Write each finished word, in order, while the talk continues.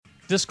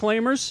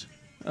Disclaimers.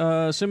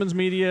 Simmons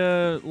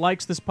Media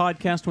likes this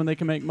podcast when they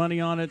can make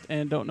money on it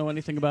and don't know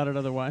anything about it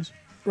otherwise.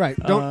 Right.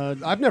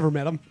 I've never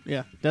met him.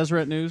 Yeah.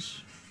 Deseret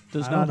News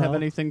does I not don't have know.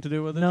 anything to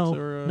do with it. No,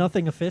 or,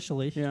 nothing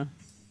officially. Yeah.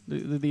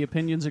 The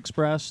opinions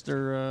expressed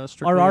are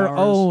strictly Are our ours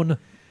own.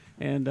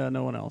 and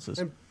no one else's.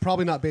 And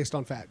probably not based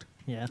on fact.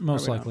 Yeah.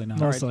 Most Probably likely not.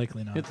 not. Most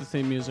likely Hit the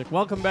theme music.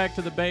 Welcome back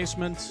to the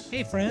basement.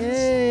 Hey, friends.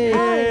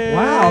 Hey.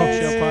 Wow.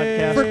 Show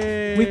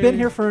podcast. We've been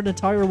here for an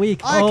entire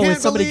week. Is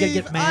somebody going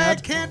to get mad?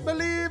 I can't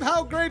believe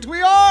how great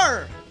we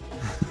are.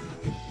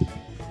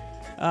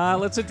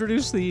 Let's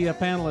introduce the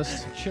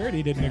panelists.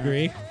 Charity didn't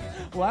agree.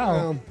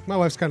 Wow. My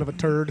wife's kind of a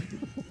turd.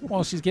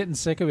 Well, she's getting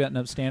sick of getting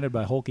upstanded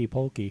by Hulky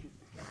Pulky.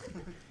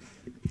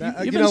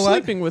 You've you been know what?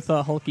 sleeping with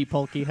Hulky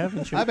Pulky,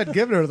 haven't you? I've been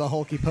giving her the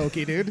hokey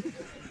pokey, dude.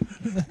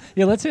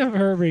 Yeah, let's have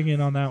her ring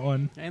in on that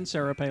one. And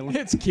Sarah Palin.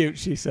 It's cute,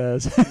 she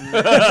says. She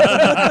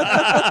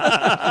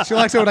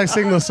likes it when I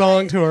sing the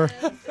song to her.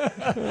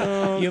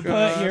 You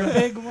put your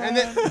big one. And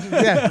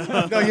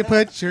then, no, you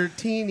put your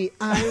teeny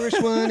Irish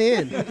one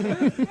in.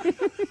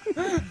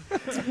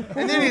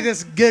 And then you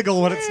just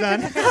giggle when it's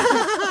done.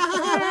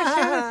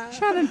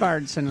 Shannon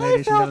Barneson,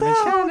 ladies and gentlemen.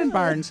 Shannon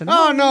Barneson.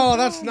 Oh, no,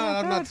 that's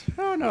not. I'm not.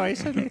 Oh, no, I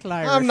said little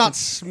Irish. I'm not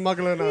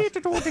smuggling a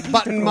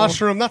button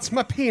mushroom. That's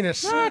my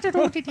penis. No,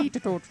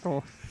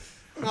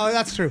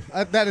 that's true.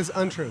 That is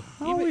untrue.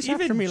 Always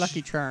Even- after me,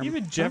 Lucky Charm.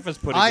 Even Jeff is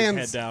putting I his am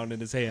head down in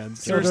his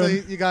hands.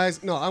 Seriously, you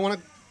guys. No, I want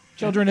to.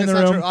 Children in It's the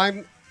not room. true.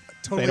 I'm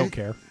totally. They don't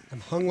care. I'm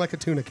hung like a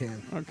tuna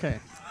can. Okay.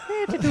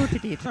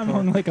 I'm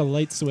hung like a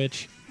light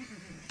switch.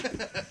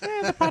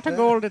 The pot of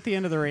gold at the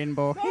end of the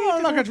rainbow. Oh,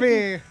 look at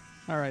me.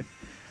 All right.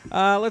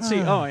 Let's see.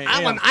 Oh, yeah.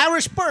 I'm an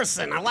Irish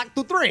person. I like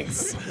to drink.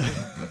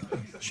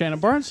 Shannon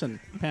Barneson,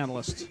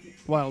 panelist,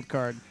 wild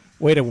card.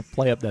 Way to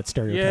play up that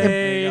stereotype.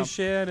 There you Yay, go.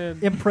 Shannon.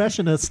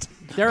 Impressionist.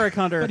 Derek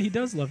Hunter, But he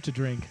does love to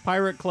drink.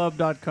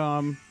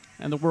 pirateclub.com,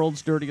 and the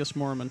world's dirtiest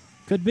Mormon.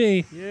 Could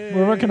be.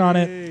 We're working on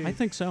it. I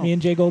think so. Me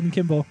and Jay Golden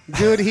Kimball.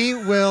 Dude, he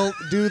will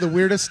do the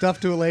weirdest stuff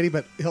to a lady,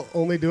 but he'll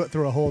only do it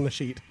through a hole in the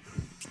sheet.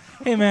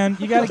 Hey man,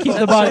 you gotta keep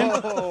the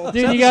body.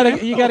 Dude,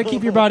 you gotta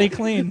keep your body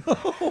clean.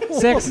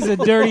 Sex is a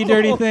dirty,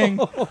 dirty thing.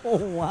 Oh,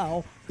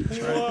 wow.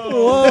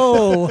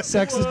 Whoa.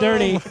 Sex is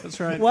dirty. That's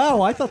right.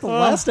 Wow, I thought the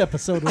last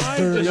episode was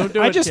dirty. Don't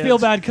do I it, just kids. feel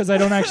bad because I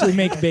don't actually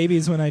make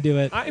babies when I do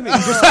it. I'm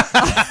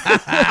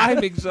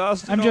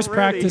exhausted. I'm just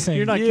already. practicing.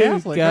 You're not You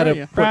Catholic, gotta are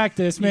you?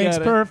 Practice You makes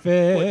gotta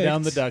perfect. Put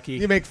down the ducky.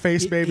 You make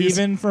face babies.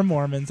 Even for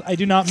Mormons, I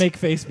do not make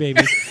face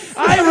babies.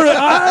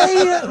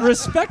 I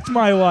respect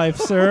my wife,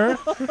 sir.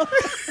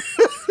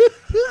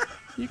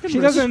 You can She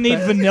doesn't need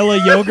vanilla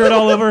yogurt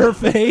all over her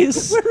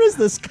face. Where is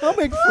this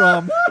coming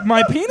from?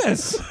 My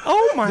penis.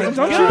 Oh my god.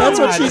 That's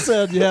what she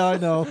said. Yeah, I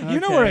know. You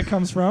know where it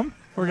comes from.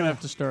 We're going to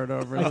have to start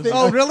over.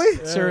 Oh, really?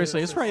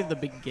 Seriously, it's right at the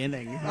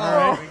beginning.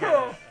 All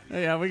right.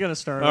 Yeah, we got to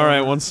start All over.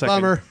 right, 1 second.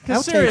 Bummer.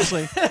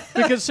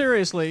 Because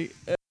seriously,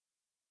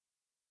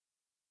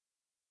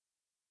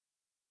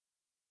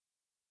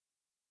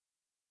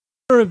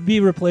 Or be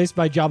replaced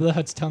by Jabba the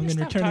Hutt's tongue in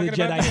Return of the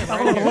Jedi.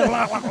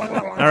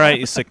 All right,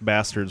 you sick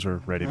bastards, we're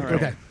ready to All go.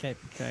 right. Okay.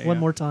 okay, One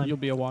more time. You'll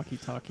be a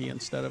walkie-talkie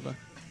instead of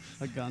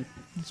a gun.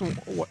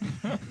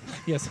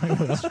 Yes, I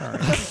will.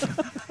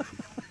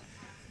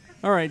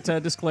 All right,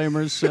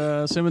 disclaimers.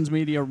 Simmons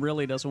Media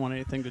really doesn't want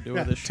anything to do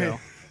with this show.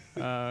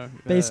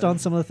 Based on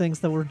some of the things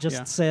that were just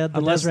yeah. said, the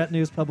Unless- Deseret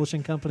News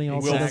Publishing Company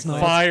also Will does not.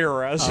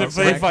 fire us if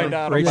they exactly. find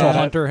out Rachel about it.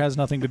 Hunter has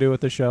nothing to do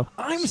with the show.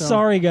 I'm So-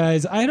 sorry,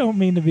 guys. I don't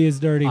mean to be as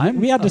dirty. I'm-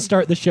 We had to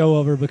start the show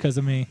over because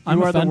of me. I'm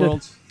you are the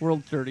offended.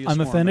 world's dirtiest I'm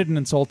Mormon. offended and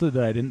insulted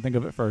that I didn't think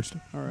of it first.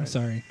 All I'm right.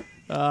 sorry.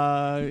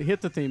 Hit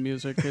the theme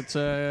music. It's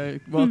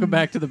welcome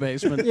back to the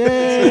basement.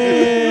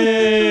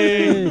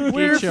 Yay! Geek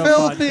We're Show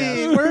filthy.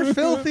 podcast. We're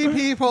filthy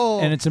people.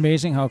 And it's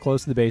amazing how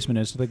close the basement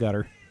is to the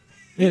gutter.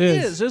 It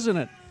is. is, isn't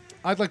it?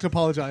 I'd like to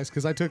apologize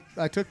because I took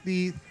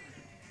the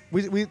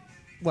we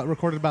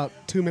recorded about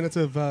 2 minutes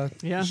of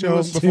Yeah, show it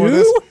was before two?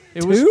 this.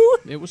 It was Two?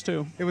 It was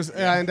two. It was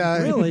and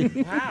Really?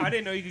 Wow, I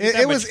didn't know you could It- get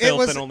that it much was- it filth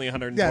was- in only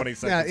 120 yeah,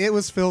 seconds. it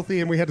was filthy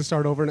and we had to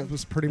start over and it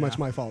was pretty much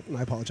my fault and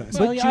I apologize.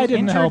 Well, I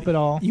didn't help at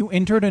all. You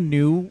entered a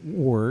new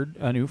word,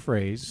 a new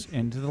phrase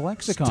into the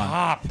lexicon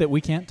Stop. that we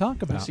can't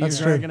talk about. So you're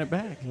dragging it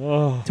back.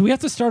 Do we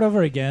have to start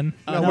over again?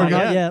 No, No, we're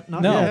not not. yet.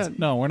 Not No, yet.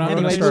 no, we're not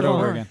Anyway, going to start move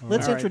over on. again.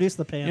 Let's All right. introduce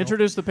the panel.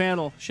 Introduce the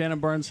panel. Shannon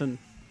Barneson,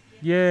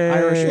 Yay.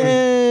 Irishman,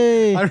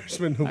 Yay!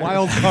 Irishman,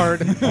 wild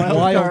card,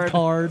 Wild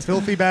card.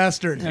 filthy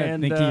bastard.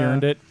 and think he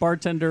earned it.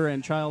 bartender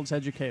and child's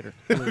educator.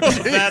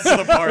 That's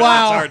the part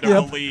Wow. that's hard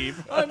to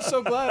believe. I'm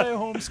so glad I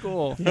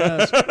homeschool.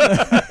 Yes.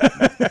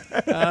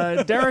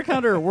 Derek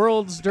Hunter,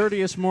 world's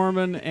dirtiest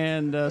Mormon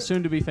and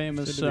soon-to-be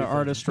famous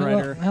artist,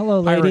 writer.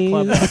 Hello, Pirate ladies.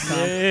 Club.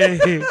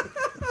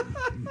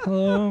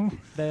 Hello,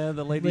 The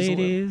ladies.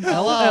 ladies.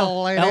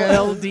 Hello, ladies.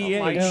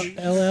 LLDH.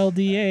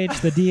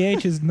 LLDH. The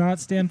DH does not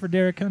stand for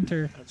Derek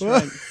Hunter. That's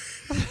right.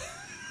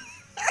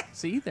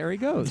 See, there he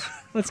goes.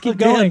 Let's keep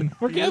Again.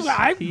 going.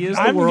 He is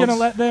the I'm world's gonna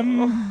let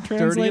them translate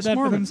dirtiest that for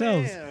Mormon.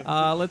 themselves.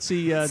 Let's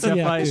see. Jeff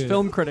Yeah. Ice,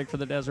 film critic for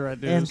the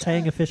Deseret And News.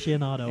 Tang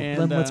aficionado.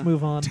 And, then let's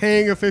move on.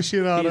 Tang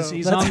aficionado.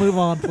 He's Let's on. move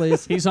on,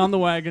 please. He's on the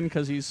wagon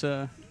because he's.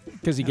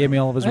 Because he gave me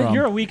all of his Hey, rum.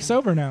 you're a week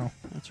sober now.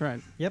 That's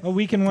right. A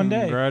week and one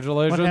day.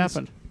 Congratulations. What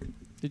happened?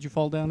 Did you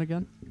fall down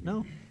again?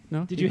 No,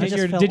 No. Did you I hit just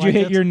your felt Did you like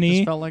hit it. your knee?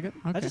 Just felt like it.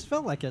 Okay. I just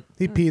felt like it.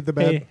 He peed the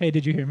bed. Hey,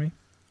 did you hear me?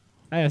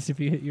 I asked if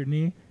you hit your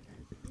knee.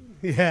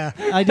 Yeah.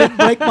 I didn't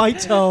break my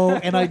toe,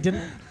 and I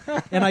didn't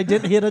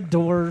hit a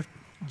door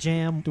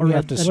jam. Do we or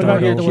have to a What start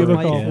about your door with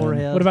my cubicle?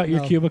 forehead. What about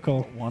your No.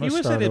 cubicle? Wanna He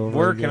was start at over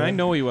work, and again? I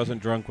know he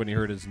wasn't drunk when he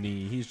hurt his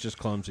knee. He's just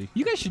clumsy.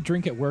 You guys should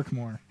drink at work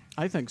more.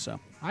 I think so.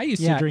 I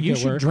used Yeah, to drink you at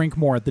should work. drink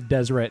more at the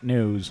Deseret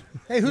News.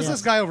 Hey, who's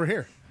this guy over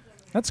here?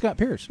 That's Scott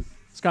Pierce.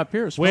 Scott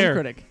Pierce, Where?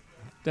 film critic.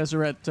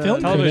 Deseret.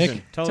 Film Television.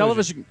 critic?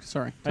 Television.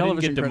 Sorry. I didn't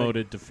Television get critic.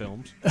 demoted to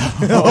films.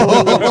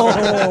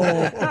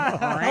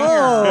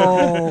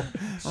 Oh,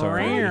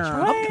 Sorry.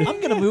 I'm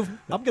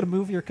gonna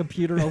move your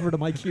computer over to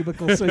my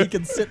cubicle so you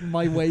can sit in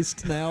my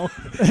waist now.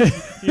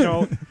 You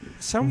know,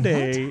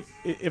 someday,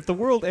 if the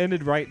world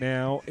ended right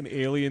now and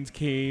aliens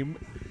came,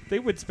 they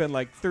would spend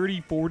like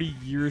 30, 40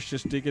 years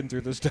just digging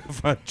through the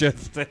stuff on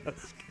Jeff's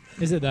desk.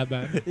 Is it that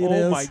bad? It Oh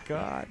is. my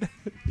God.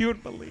 You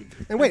wouldn't believe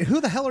it. And wait,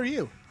 who the hell are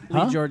you?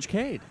 Lee George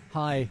Cade.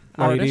 Hi,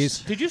 Artist. ladies.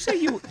 Did you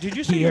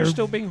say you're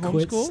still being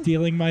Quit homeschooled?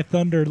 stealing my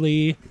thunder,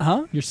 Lee.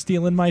 Huh? You're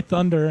stealing my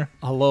thunder.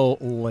 Hello,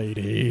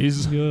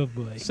 ladies. Good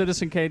boy.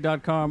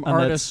 CitizenK.com, And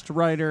artist,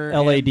 writer,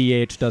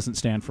 LADH doesn't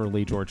stand for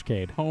Lee George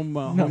Cade. and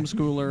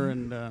homeschooler,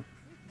 and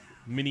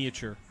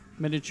Miniature.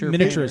 miniature.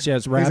 Miniaturist,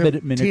 yes, He's a rabid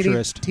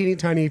miniaturist. Teeny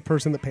tiny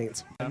person that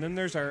paints. And then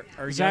there's our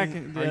Zach,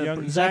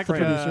 young Zach the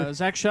producer.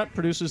 Zach Shutt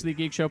produces the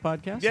Geek Show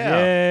podcast. Yeah.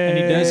 And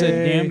he does a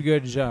Yay. damn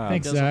good job.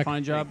 Thanks, He does Zach. a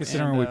fine job.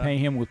 Considering and, we pay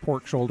him with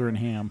pork shoulder and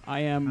ham. I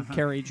am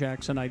Kerry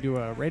Jackson. I do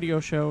a radio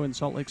show in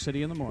Salt Lake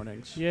City in the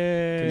mornings.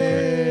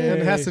 Yay.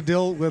 And has to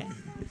deal with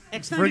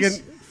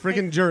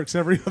friggin' jerks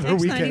every other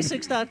weekend.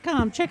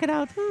 X96.com. Check it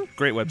out.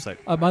 Great website.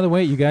 By the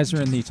way, you guys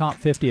are in the top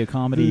 50 of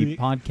comedy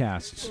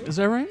podcasts Is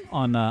that right?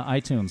 on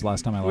iTunes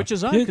last time I looked. Which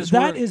is odd Dude, because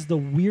that is the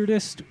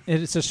weirdest.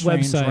 It's a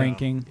strange website.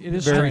 ranking. it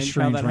is very strange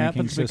how that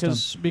ranking happens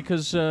system.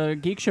 because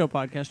Geek Show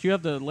podcast. You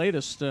have the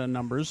latest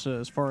numbers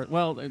as far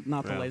not the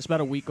Yeah. latest,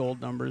 about a week old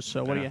numbers.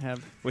 So what do Yeah. you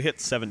have We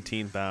hit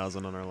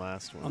 17,000 on our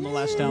last on one. the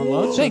last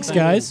download? Thanks, Thank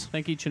guys.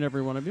 Thank each and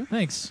every one of you.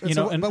 Thanks. You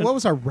know, and- but what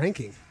was our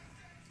ranking?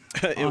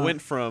 It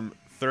went from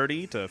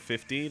 30 to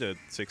 50 to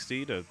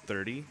 60 to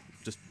 30,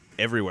 just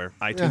everywhere.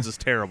 iTunes is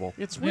terrible.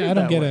 It's weird. Yeah, I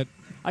don't that get way. it.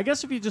 I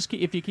guess if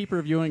you keep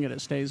reviewing it,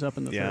 it stays up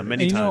in the Yeah, 30s.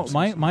 many And you know,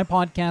 times. my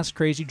podcast,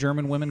 Crazy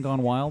German Women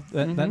Gone Wild,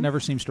 that never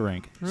seems to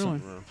rank. Really?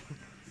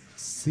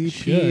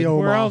 CPO.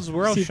 We're all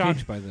CP.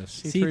 shocked by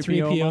this.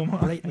 C3PO.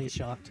 Greatly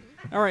shocked.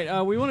 All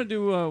right, we want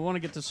to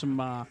get to some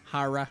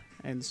horror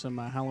and some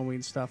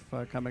Halloween stuff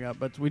coming up,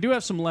 but we do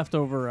have some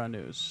leftover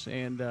news.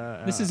 And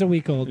This is a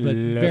week old, but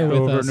bear with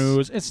Leftover us.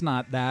 news. It's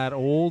not that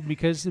old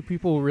because the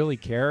people who really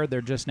care,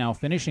 they're just now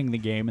finishing the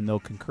game and they'll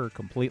concur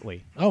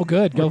completely. Oh,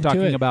 good. Go We're to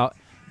talking it. about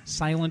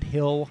Silent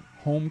Hill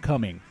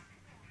Homecoming.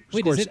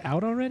 Wait, Scores- is it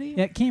out already?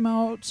 It came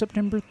out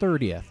September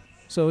 30th.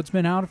 So it's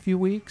been out a few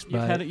weeks,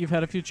 but you've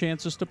had a few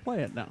chances to play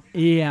it now.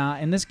 yeah,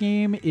 and this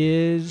game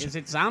is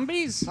it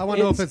zombies? I want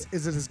to know if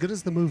is it as good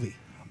as the movie?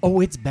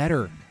 it's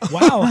better.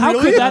 Wow,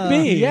 how could that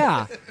be?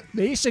 Yeah.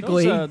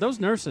 Basically, Those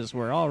nurses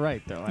were all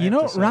right, though. I you have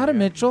know, to say. Rhoda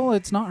Mitchell,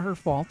 it's not her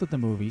fault that the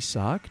movie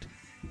sucked.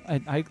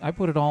 I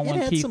put it all It on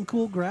had keep. some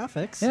cool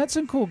graphics. It had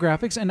some cool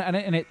graphics, and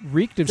it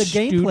reeked of The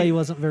gameplay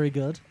wasn't very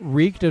good.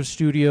 reeked of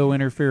studio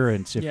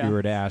interference, if Yeah. you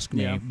were to ask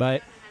me. Yeah.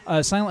 But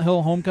Silent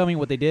Hill Homecoming,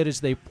 what they did is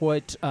they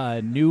put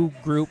a new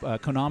group,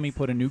 Konami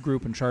put a new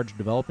group in charge of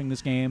developing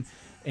this game,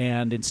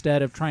 and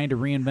instead of trying to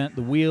reinvent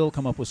the wheel,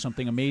 come up with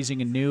something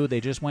amazing and new, they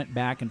just went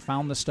back and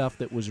found the stuff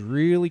that was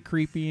really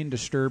creepy and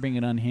disturbing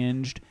and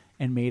unhinged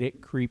and made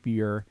it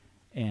creepier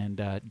and,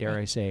 dare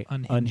I say,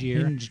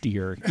 Unhingier.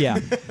 unhingedier. Yeah.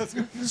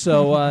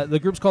 So the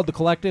group's called The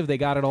Collective. They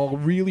got it all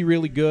really,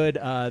 really good.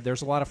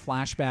 There's a lot of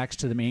flashbacks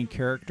to the main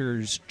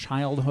character's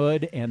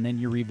childhood, and then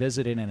you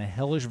revisit it in a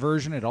hellish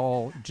version. It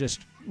all just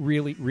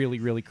really, really,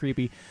 really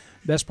creepy.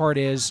 Best part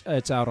is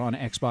it's out on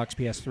Xbox,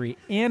 PS3,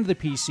 and the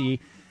PC,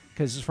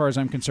 because as far as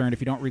I'm concerned,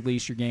 if you don't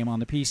release your game on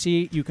the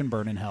PC, you can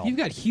burn in hell. You've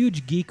got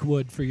huge geek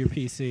wood for your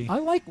PC.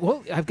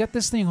 I've got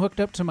this thing hooked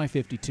up to my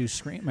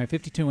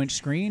 52-inch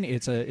screen.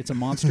 It's a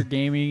Monster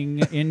Gaming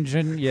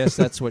engine. Yes,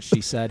 that's what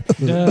she said. Oh,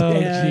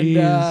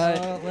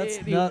 jeez.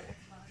 Let's not.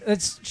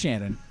 It's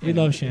Shannon. We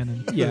love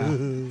Shannon. Yeah.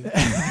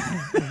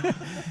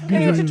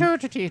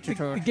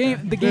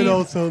 the It game.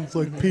 all sounds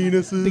like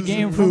penises. The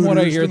game, and from what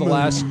I poodles hear, and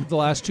the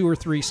last 2 or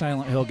 3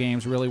 Silent Hill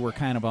games really were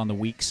kind of on the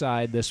weak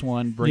side. This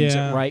one brings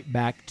Yeah. it right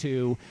back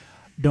to,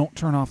 don't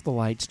turn off the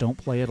lights, don't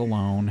play it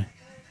alone.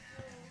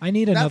 I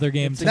need another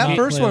game to That not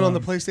first play one on the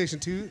alone. PlayStation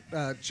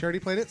 2, Charity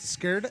played it,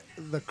 scared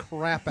the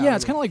crap out Yeah, of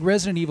it's me. kind of like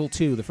Resident Evil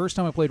 2. The first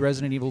time I played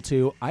Resident Evil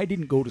 2, I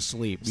didn't go to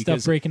sleep Stuff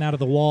because breaking out of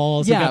the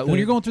walls. They yeah, got when the-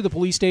 you're going through the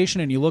police station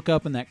and you look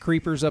up and that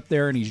creeper's up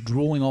there and he's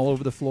drooling all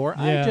over the floor,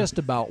 Yeah. I just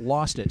about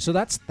lost it. So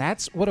that's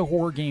what a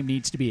horror game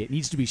needs to be. It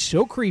needs to be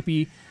so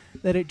creepy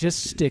that it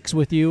just sticks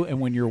with you. And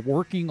when you're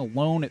working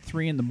alone at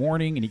 3 in the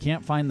morning and you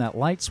can't find that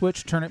light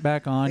switch, turn it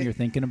back on. You're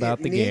thinking about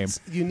It the game.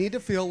 You need to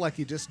feel like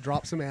you just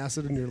dropped some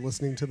acid and you're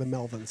listening to the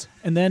Melvins.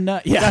 And then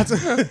yeah,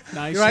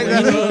 Nicely Right?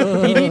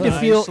 put. you need to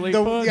feel. Nicely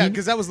The- put. yeah,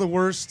 because that was the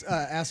worst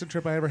acid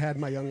trip I ever had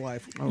in my young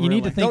life. You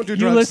need to think. Don't do You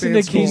drugs. listen stay to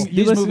in school. King. You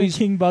These listen movies- to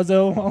King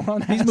Buzzo.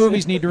 on These acid.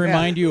 movies need to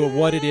remind you of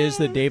what it is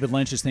that David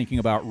Lynch is thinking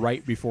about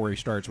right before he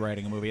starts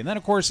writing a movie. And then,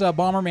 of course,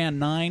 Bomberman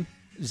 9.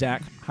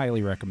 Zach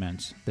highly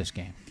recommends this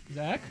game.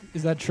 Zach,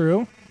 is that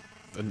true?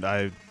 And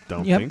I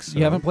don't You, think so.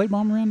 you haven't played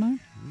Bomberman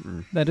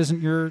 9? That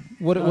isn't your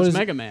what? No, what it's is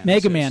Mega Man.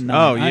 Mega This Man is- 9.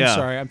 Oh, yeah. I'm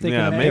sorry. I'm thinking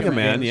yeah, of Mega different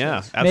Man. games. Yeah,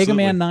 Mega absolutely.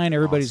 Man 9.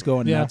 Everybody's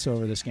going Yeah. nuts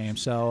over this game.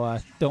 So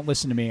don't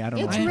listen to me. I don't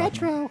know. What I'm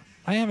talking about.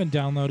 I haven't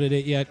downloaded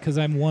it yet because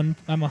I'm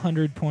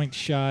 100 points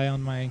shy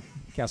on my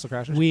Castle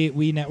Crashers.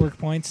 Wii Network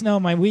points. No,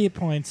 my Wii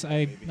points.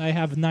 I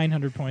have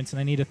 900 points and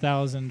I need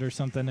 1,000 or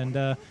something. And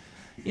I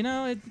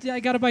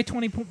got to buy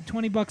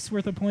 $20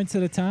 worth of points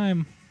at a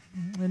time,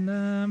 and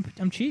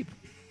I'm cheap.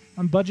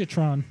 I'm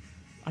Budgetron.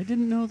 I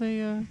didn't know they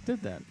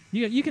did that.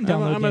 You can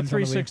download. I'm a games on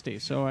the Wii. 360,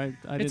 so I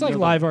didn't It's like know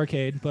Live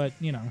Arcade, but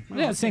yeah,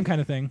 okay. same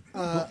kind of thing.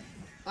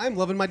 I'm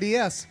loving my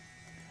DS.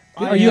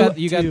 Are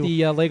you got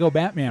the Lego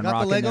Batman Got the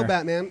rocking Lego there.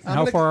 Batman. I'm How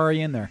gonna- far are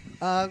you in there?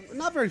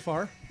 Not very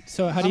far.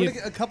 So how I'm do you? gonna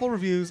get a couple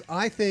reviews.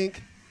 I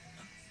think,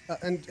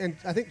 and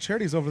I think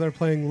Charity's over there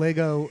playing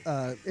Lego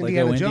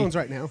Indiana Indy? Jones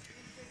right now.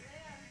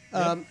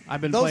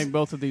 I've been those- playing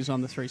both of these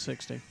on the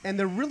 360. And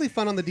they're really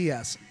fun on the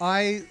DS.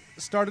 I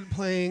started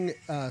playing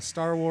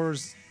Star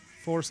Wars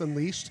Force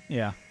Unleashed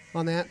Yeah.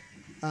 on that.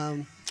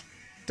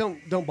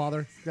 Don't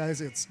bother,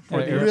 guys. It's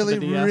For the- really,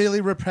 for the DS?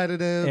 really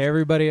repetitive.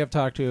 Everybody I've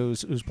talked to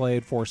who's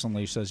played Force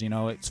Unleashed says,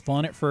 it's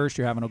fun at first.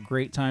 You're having a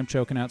great time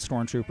choking out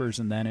stormtroopers,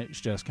 and then it's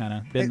just kind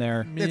of been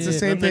there. It's the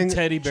same Then thing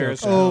Teddy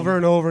bears over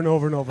and over and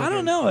over and over. I don't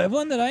again. know.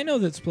 Everyone that I know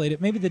that's played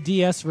it, maybe the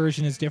DS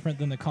version is different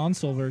than the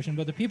console version,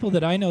 but the people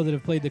that I know that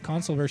have played the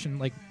console version,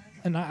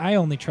 and I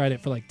only tried it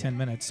for 10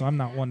 minutes, so I'm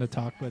not one to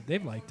talk, but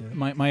they've liked it.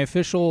 My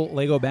official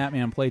Lego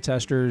Batman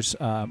playtesters,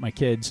 my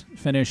kids,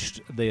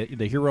 finished the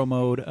hero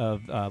mode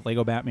of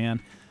Lego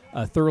Batman.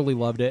 Thoroughly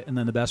loved it, and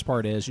then the best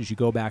part is you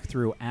go back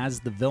through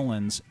as the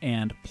villains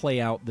and play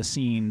out the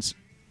scenes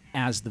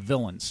as the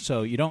villains.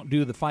 So you don't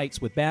do the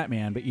fights with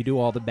Batman, but you do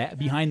all the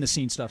behind the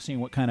scenes stuff, seeing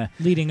what kind of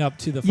Leading up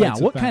to the fights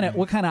with what kind of Batman.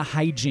 what kind of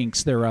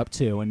hijinks they're up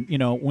to, and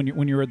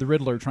when you're the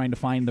Riddler trying to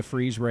find the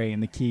freeze ray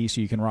and the key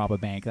so you can rob a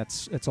bank.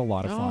 It's a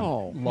lot of fun.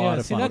 Oh. lot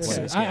of see, fun. to that's-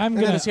 play this I- game. I'm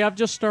Yeah, gonna. see, I've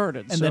just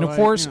started. And so then, I-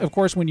 of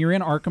course, when you're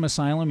in Arkham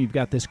Asylum, you've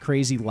got this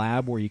crazy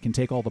lab where you can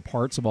take all the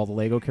parts of all the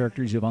Lego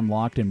characters you've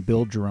unlocked and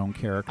build your own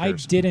characters. I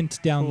didn't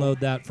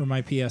download that for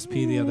my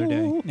PSP the other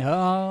day.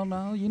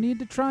 No, you need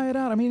to try it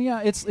out. I mean,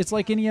 yeah, it's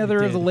like any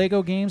other of the did.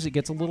 Lego games. It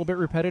gets a little bit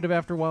repetitive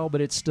after a while,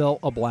 but it's still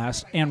a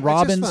blast. And It's just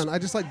Robin's fun. I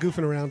just like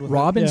goofing around with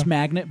Robin's Yeah.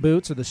 magnet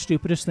boots are the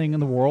stupidest thing in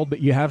the world, but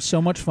you have so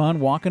much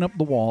fun walking up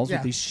the walls Yeah.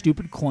 with these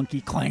stupid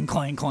clunky clang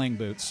clang clang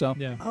boots. So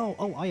Yeah.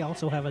 Oh, I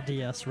also have a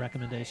DS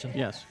recommendation.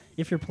 Yes.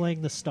 If you're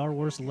playing the Star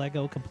Wars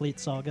Lego Complete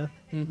Saga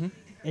Mm-hmm.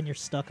 and you're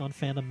stuck on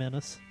Phantom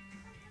Menace,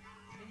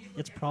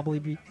 it's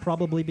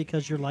probably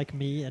because you're like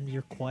me and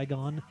you're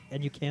Qui-Gon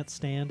and you can't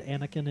stand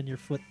Anakin and your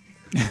foot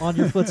on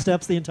your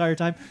footsteps the entire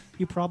time.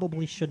 You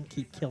probably shouldn't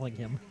keep killing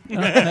him.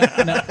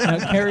 now,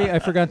 Carrie, I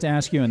forgot to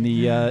ask you in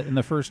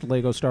the first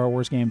Lego Star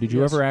Wars game, did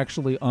you Yes. ever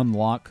actually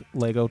unlock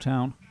Lego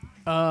Town?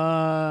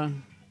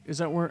 Is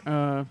that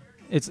where?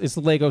 It's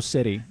the Lego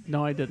City.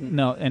 No, I didn't.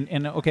 No,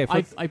 and okay,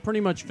 I pretty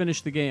much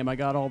finished the game. I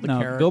got all the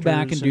characters. go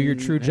back and do your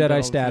true and did all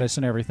Jedi the status things.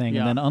 and everything,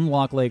 Yeah. and then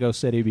unlock Lego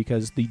City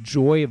because the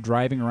joy of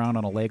driving around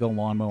on a Lego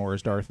lawnmower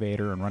as Darth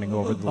Vader and running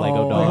over the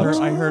Lego Oh, I dogs.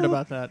 heard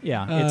about that.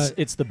 Yeah, Uh,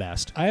 it's the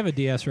best. I have a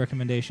DS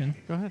recommendation.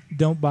 Go ahead.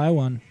 Don't buy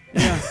one.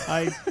 Yeah,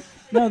 I.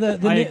 No, the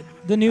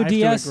new I have to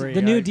DS agree.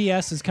 the new I-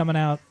 DS is coming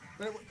out.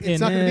 It's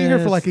not going to be here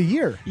for like a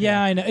year.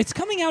 Yeah, I know. It's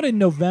coming out in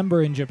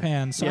November in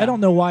Japan, so Yeah. I don't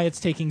know why it's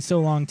taking so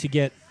long to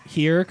get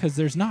here because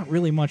there's not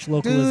really much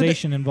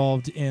localization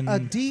involved in. A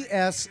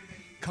DS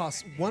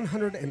costs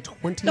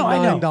 $129. No,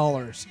 I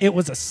know. It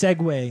was a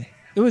segue.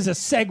 It was a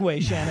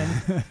segue,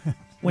 Shannon.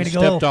 Way to go.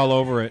 Stepped all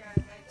over it.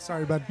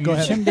 Sorry, bud. Go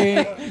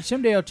ahead.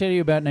 Someday I'll tell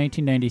you about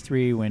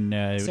 1993 when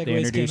Segways they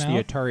introduced came the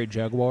out. Atari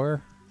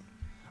Jaguar.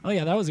 Oh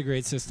yeah, that was a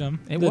great system.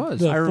 It The- was.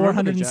 the I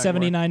remember the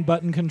 479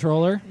 button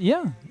controller.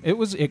 Yeah, it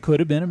was. It could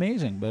have been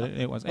amazing, but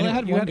it was. Well, it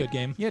had you one good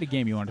game. You had a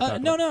game you wanted to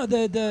talk No, about.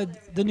 no,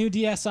 the new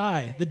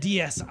DSi, the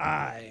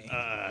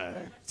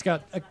DSi. It's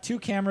got 2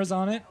 cameras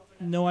on it.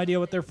 No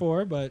idea what they're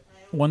for, but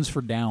One's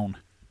for down.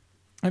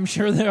 I'm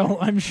sure I don't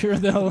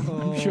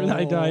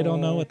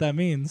know what that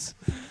means.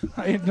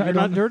 I You're don't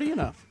not dirty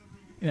enough.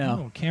 Yeah.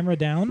 Oh, camera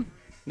down.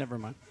 Never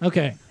mind.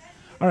 Okay.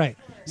 All right.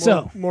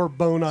 So more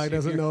Bone Eye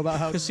doesn't know about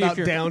how to see if about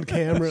you're- down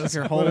cameras. If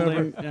you're whatever.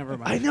 holding, never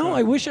mind. I know.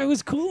 I wish I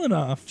was cool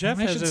enough. Jeff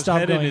I has should his stop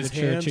head in going his to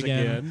church hands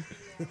again.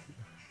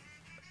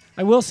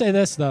 I will say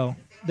this though: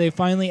 they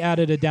finally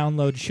added a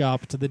download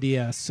shop to the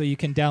DS, so you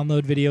can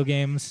download video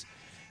games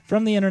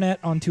from the internet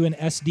onto an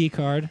SD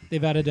card.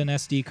 They've added an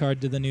SD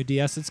card to the new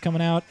DS that's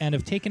coming out, and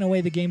have taken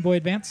away the Game Boy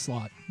Advance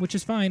slot, which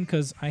is fine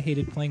because I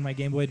hated playing my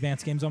Game Boy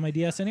Advance games on my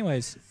DS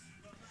anyways.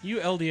 You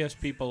LDS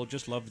people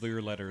just love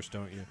your letters,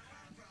 don't you?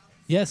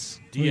 Yes,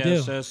 we do.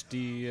 DSS,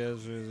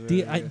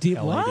 DS.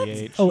 What?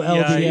 LDH. Oh,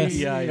 LDS.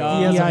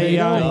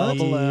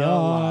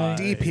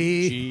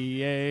 DP.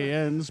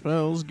 G-A-N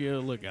spells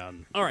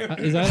Gilligan. All right.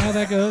 Is that how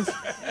that goes?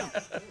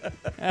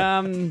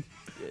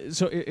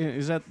 So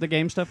is that the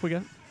game stuff we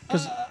got?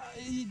 Because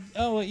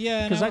Oh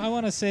yeah, 'Cause I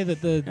want to say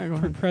that the Yeah, go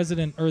ahead.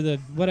 president or the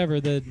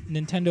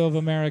Nintendo of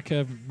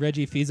America,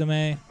 Reggie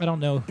Fils-Aimé. I don't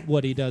know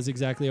what he does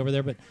exactly over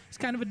there, but he's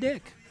kind of a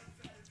dick.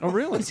 oh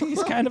really?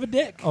 He's kind of a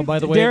dick. Oh, by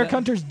the way, Derek that-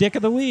 Hunter's Dick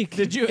of the Week.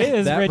 Did you-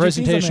 Is That Reggie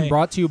presentation Fils-Aimé.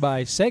 brought to you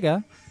by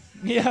Sega.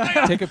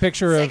 Yeah. Take a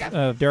picture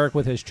of Derek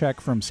with his check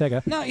from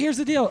Sega. No, here's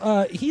the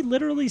deal. He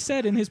literally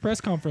said in his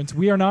press conference,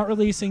 "We are not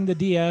releasing the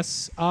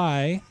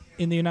DSi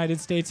in the United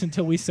States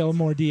until we sell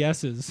more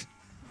DSs."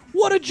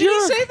 What a jerk!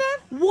 he say that?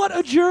 What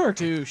a jerk!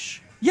 Douche.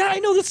 Yeah, I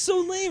know, that's so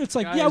lame. It's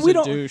like, Guy yeah, is we a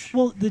don't. douche.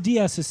 Well, the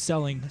DS is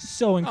selling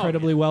so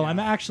incredibly well. yeah. I'm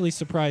actually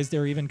surprised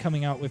they're even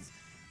coming out with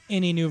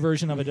any new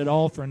version of it at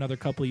all for another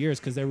couple of years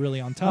because they're really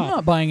on I'm top.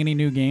 not buying any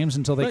new games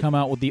until they But- come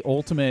out with the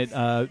ultimate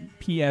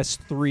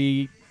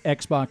PS3,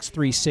 Xbox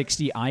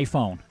 360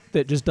 iPhone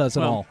that just does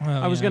it all. Oh,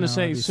 I was yeah, going to no,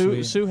 say that'd be Sue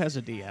sweet. Sue has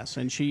a DS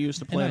and she used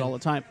to play And it I- all the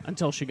time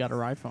until she got her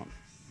iPhone.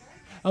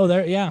 Oh,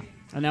 there, yeah.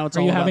 And now it's Are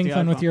all you about having the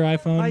fun with iPhone. your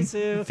iPhone? Hi,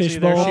 Sue. Fishbowl. See,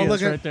 there she Oh, is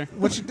look right at there.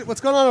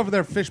 what's going on over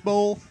there,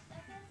 Fishbowl?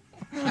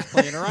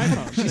 Playing her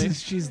iPhone. see?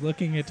 She's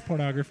looking at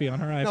pornography on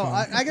her iPhone. No,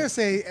 I gotta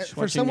say,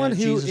 for watching, someone who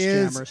Jesus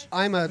is, Jammers.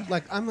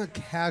 I'm a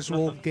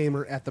casual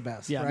gamer at the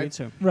best. Yeah, right? me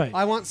too. right.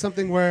 I want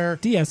something where,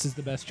 DS is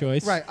the best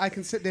choice. right, I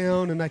can sit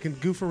down and I can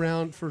goof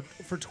around for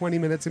 20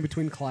 minutes in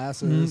between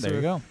classes. There you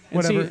or go.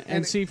 Whatever.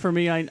 And see, for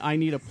me, I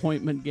need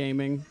appointment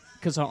gaming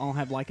because I'll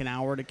have like an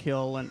hour to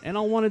kill, and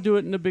I'll want to do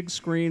it in a big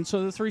screen.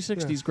 So the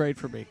 360 is great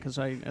for me because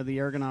the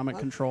ergonomic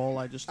control.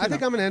 I just I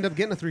think I'm gonna end up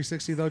getting a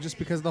 360 though, just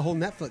because of the whole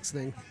Netflix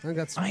thing. I think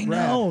that's I rad.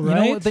 know, You right?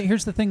 know what?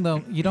 Here's the thing,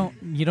 though. You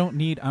don't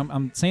need.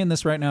 I'm saying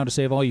this right now to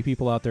save all you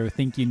people out there who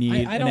think you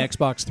need I an don't-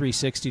 Xbox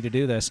 360 to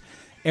do this.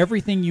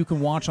 Everything you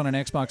can watch on an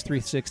Xbox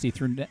 360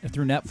 through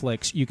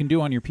Netflix, you can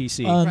do on your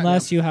PC.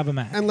 Unless you have a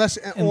Mac. Unless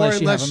Unless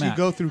you have a unless you Mac.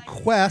 go through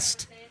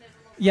Quest.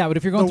 Yeah, but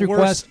if you're going The through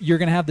worst- Quest, you're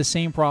going to have the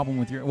same problem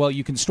with your. Well,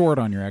 you can store it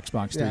on your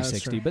Xbox Yeah, that's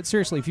 360. true. But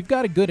seriously, if you've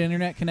got a good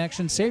internet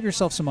connection, save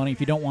yourself some money. If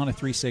you don't want a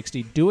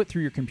 360, do it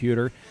through your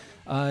computer.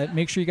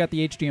 Make sure you got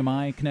the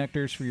HDMI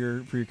connectors for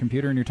your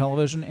computer and your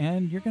television,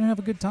 and you're going to have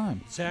a good time.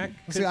 Zach,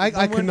 See,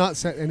 I could not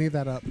set any of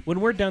that up. When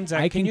we're done,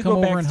 Zach, I can can you come go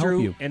over back and help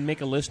through you. and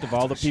make a list of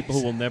all the people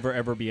who will never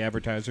ever be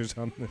advertisers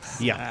on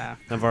this? Yeah,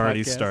 I've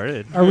already Podcast.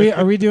 started.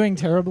 Are we doing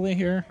terribly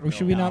here, or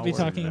should we not be we're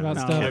talking not. about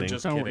No, stuff? kidding.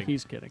 Just Don't worry, kidding.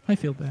 he's kidding. I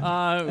feel bad.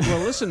 Well,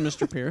 listen,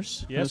 Mr.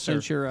 Pierce. Yes,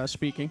 since sir. you're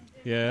speaking,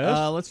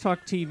 Yes. let's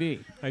talk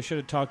TV. I should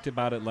have talked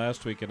about it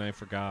last week and I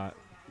forgot.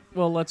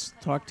 Well, let's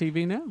talk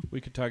TV now.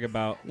 We could talk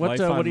about What Life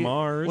what on do you,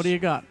 Mars. What do you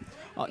got?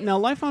 Now,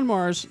 Life on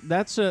Mars.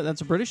 That's a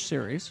British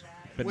series.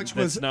 But Which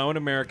that's was- now an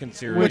American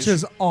series. Which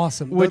is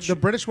awesome. Which- the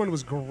British one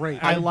was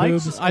great. I Boobs,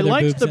 liked are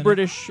there boobs the in it?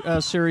 British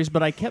series,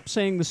 but I kept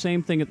saying the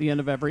same thing at the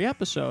end of every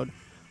episode.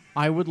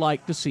 I would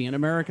like to see an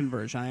American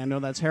version. I know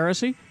that's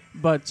heresy,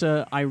 but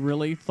I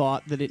really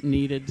thought that it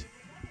needed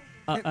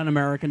an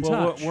American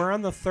well, touch. we're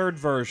on the third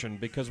version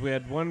because we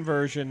had one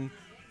version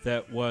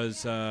that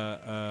was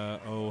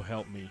oh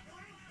help me,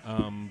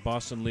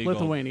 Boston Legal,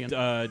 Lithuanian.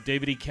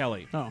 David E.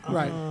 Kelly, Oh,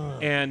 right.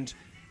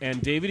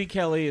 and David E.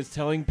 Kelly is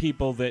telling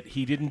people that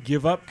he didn't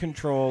give up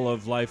control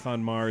of Life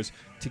on Mars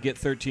to get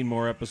 13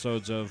 more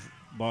episodes of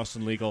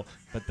Boston Legal,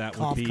 but that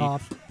Cough, would be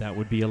cough. that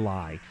would be a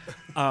lie.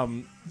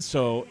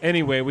 So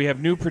anyway, we have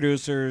new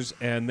producers,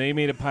 and they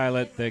made a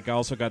pilot that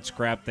also got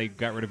scrapped. They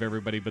got rid of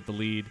everybody but the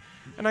lead,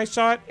 and I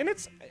saw it, and I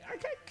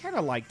kind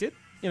of liked it.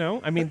 You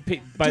know, I mean,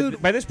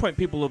 Dude. by this point,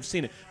 people have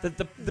seen it. The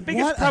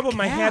biggest What problem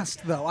a I had,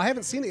 cast, though. I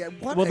haven't seen it yet.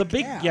 What well, a the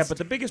big cast. yeah, but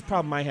the biggest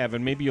problem I have,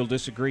 and maybe you'll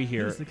disagree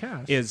here, Who's the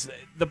cast? is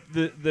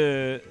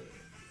the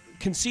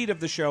conceit of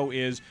the show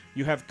is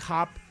you have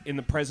cop in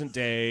the present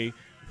day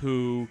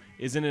who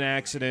is in an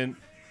accident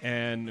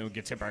and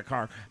gets hit by a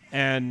car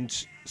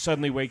and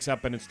suddenly wakes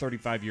up and it's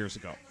 35 years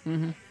ago.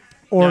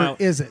 or now-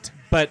 is it?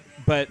 But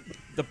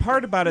the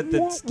part about it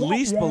that's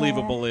least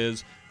believable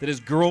is that his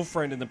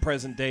girlfriend in the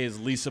present day is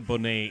Lisa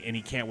Bonet, and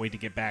he can't wait to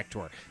get back to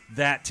her.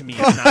 That to me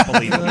is not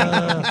believable.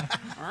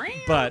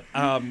 But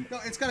No,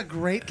 it's got a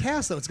great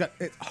cast though. It's got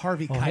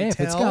Harvey Oh, Keitel. hey, if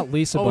it's got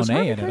Lisa Oh, is Bonet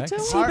Harvey in it, I can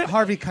Keitel? see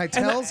Harvey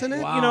Keitel's in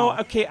it. Wow. you know,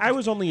 okay, I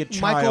was only a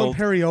Michael child.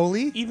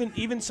 Imperioli.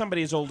 Even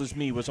somebody as old as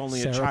me was only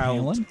a Sarah child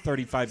Palin?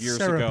 35 years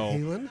Sarah ago.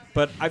 Palin.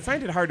 But I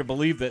find it hard to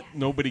believe that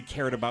nobody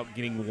cared about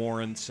getting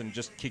warrants and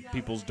just kick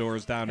people's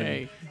doors down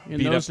Hey, and in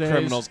beat up those days-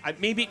 criminals.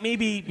 Maybe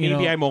maybe You know,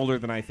 I'm older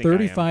than I think. I am.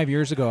 35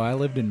 years ago, I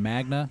lived in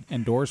Magna,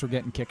 and doors were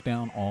getting kicked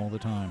down all the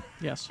time.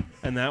 Yes.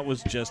 And that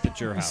was just at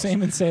your house.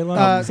 Same in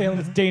Salem.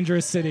 Salem's a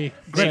dangerous city.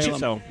 Gretchen.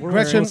 So, We're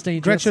where it's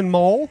dangerous. Gretchen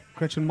Mole.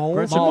 Gretchen Mole.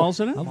 Gretchen Mole's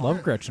in it? I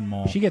love Gretchen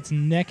Mole. She gets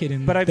naked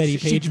in But I've- Betty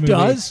she Page movie.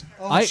 does.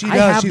 I she I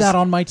does. have She's- that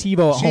on my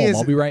TiVo at She home. is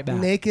I'll be right back.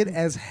 naked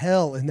as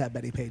hell in that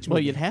Betty Page movie. Well,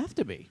 you'd have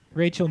to be.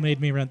 Rachel made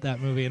me rent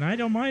that movie, and I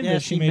don't mind Yeah,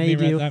 that she she made me made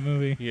rent you. that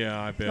movie.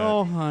 yeah, I bet.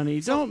 Oh, honey,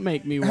 don't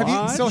make me Have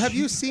watch. have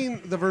you seen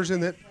the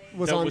version that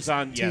was That on was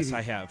on- TV? yes,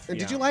 I have, And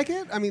did yeah. you like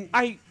it? I mean,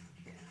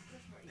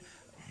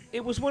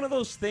 It was one of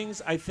those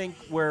things, I think,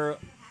 where,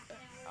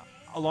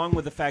 along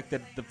with the fact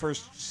that the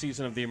first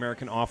season of The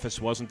American Office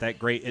wasn't that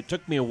great, it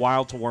took me a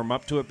while to warm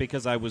up to it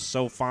because I was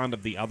so fond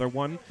of the other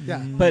one. yeah.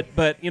 But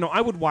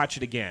I would watch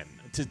it again.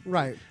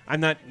 Right. I'm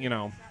not,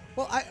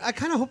 Well, I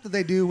kind of hope that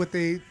they do what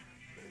the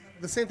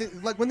same thing.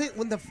 Like when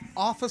the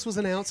Office was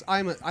announced,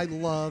 I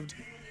loved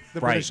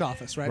the Right. British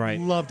Office, right? Right.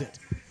 Loved it.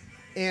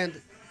 And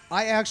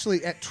I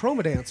actually at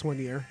Troma Dance one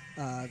year,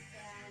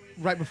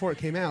 right before it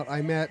came out,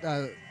 I met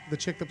the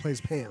chick that plays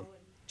Pam.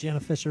 Jenna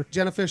Fisher.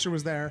 Jenna Fisher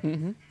was there,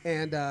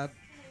 and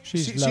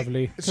She's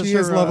lovely. She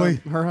is lovely.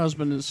 Her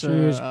husband is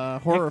is-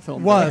 horror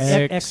film. was.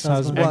 director.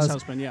 Ex-husband. Was.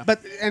 Ex-husband, yeah. But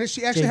and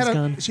she actually James had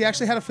Gunn. she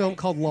actually had a film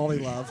called Lolly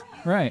Love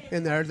Right.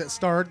 in there that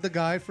starred the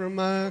guy from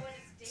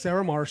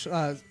Sarah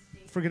Marshall.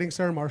 Forgetting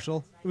Sarah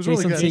Marshall. It was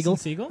Jason really good.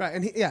 Segel. Right,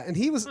 and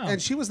he was, Oh. and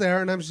she was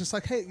there, and I was just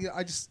like, hey,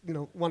 I just,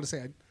 wanted to say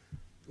I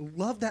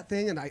love that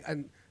thing, and I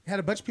had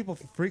a bunch of people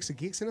from Freaks and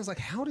Geeks, and I was like,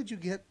 how did you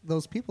get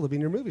those people to be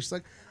in your movie? She's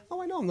like,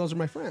 oh, I know them, those are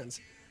my friends.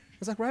 I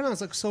was like, right on. I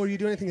was like, so are you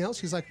doing anything else?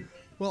 She's like,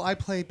 well, I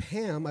play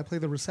Pam. I play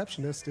the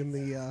receptionist in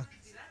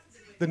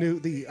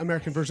the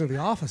American version of The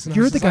Office. And I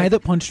You're was the just guy like, that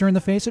punched her in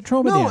the face at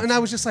Troma no, Dance. and I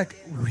was just like,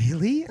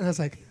 really? And I was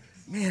like,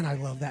 man, I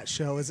love that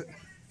show.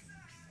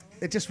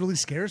 It just really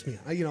scares me.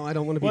 I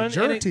don't want to be Well, a and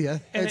jerk it- to you.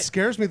 and It it-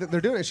 scares me that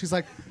they're doing it. She's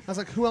like, I was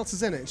like, who else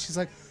is in it? And she's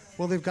like,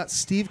 well, they've got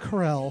Steve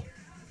Carell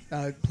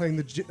playing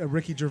the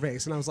Ricky Gervais,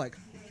 and I was like,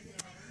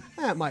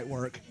 that might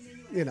work,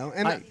 And But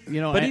but even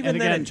and then,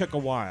 again, it took a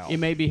while. it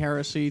may be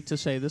heresy to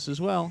say this as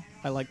well.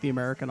 I like the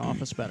American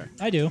Office better.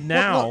 I do.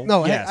 Now, Well,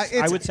 no, yes,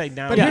 it's- I would say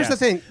now. but here's yes. the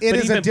thing, it but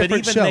is a even, different but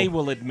even show. they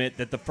will admit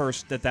that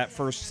that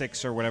first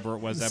 6 or whatever it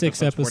was,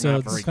 Six episodes were not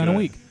episodes. very kind of good.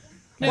 weak.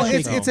 Well,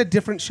 Yeah, it's a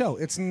different show.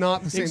 It's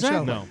not the same show.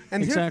 Exactly. No.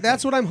 And here, Exactly.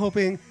 that's what I'm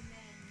hoping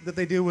that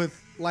they do with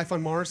Life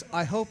on Mars.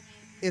 I hope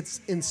it's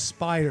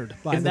inspired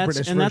by And the that's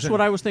British and that's version.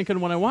 what I was thinking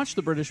when I watched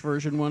the British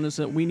version one is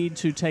that we need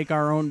to take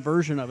our own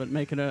version of it,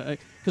 make it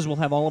because we'll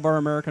have all of our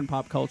American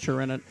pop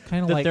culture in it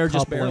Kinda that like they're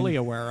just coupling. barely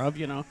aware of,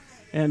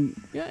 And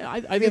yeah, I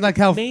I think mean, like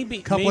how maybe-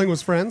 coupling maybe-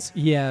 was friends.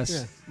 Yes.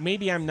 Yeah.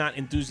 Maybe I'm not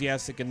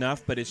enthusiastic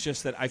enough, but it's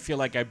just that I feel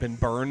like I've been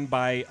burned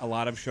by a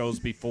lot of shows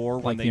before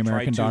when Like they the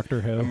American tried to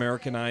Doctor Who.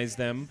 Americanize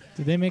them.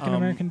 Did they make an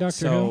American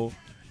Doctor Who? So,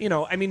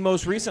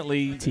 most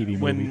recently, TV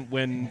when movie.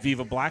 when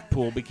Viva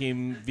Blackpool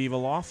became Viva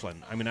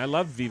Laughlin. I mean, I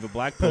loved Viva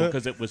Blackpool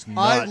because it was nuts.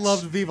 I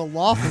loved Viva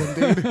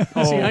Laughlin, dude.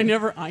 See, I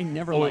never Oh,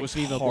 it liked was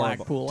Viva horrible.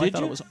 Blackpool. I Did thought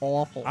you? it was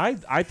awful.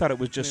 I thought it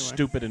was just Anyway.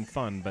 stupid and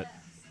fun, but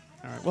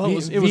All right. Well, it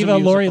was a Viva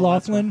Lori musical,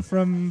 that's Laughlin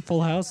from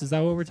Full House. Is that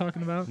what we're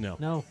talking about? no.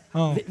 No.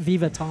 Oh.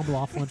 Viva Tom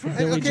Laughlin from Hey,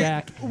 Billy okay,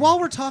 Jack. While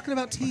we're talking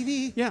about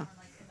TV, why. Yeah,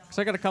 because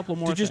I got a couple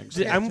more Did you,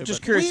 things. I'm too, just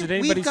but- curious. Did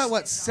anybody? we've got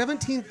what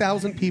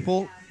 17,000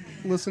 people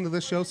listen to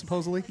this show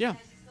supposedly. Yeah,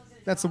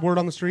 That's the word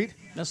on the street.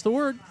 that's the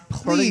word.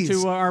 According Please.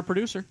 to our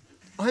producer.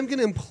 I'm going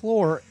to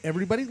implore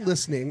everybody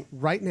listening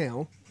right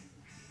now: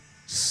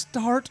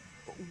 start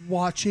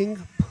watching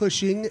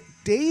Pushing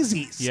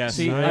Daisies. Yes,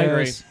 See, I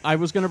agree. I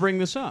was going to bring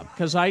this up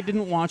because I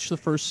didn't watch the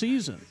first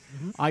season.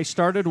 I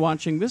started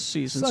watching this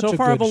season. Such So a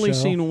far, I've good only show.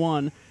 seen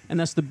one, and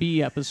that's the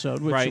B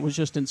episode, which Right. was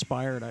just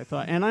inspired, I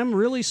thought. And I'm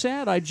really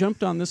sad I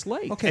jumped on this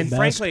late. Okay, And Best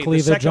frankly, the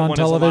cleavage second on one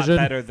television. is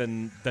a lot better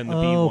than the B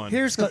Oh, one.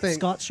 here's the thing.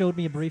 Scott showed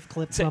me a brief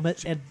clip from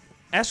it, and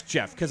Ask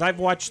Jeff because I've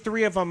watched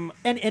 3 of them.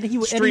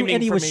 he Streaming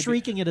and he for was maybe-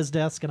 shrieking at his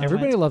desk, and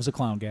Everybody I went, loves a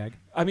clown gag.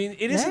 I mean,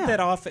 it isn't Yeah. that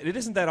often. It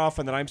isn't that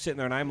often that I'm sitting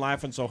there and I'm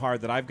laughing so hard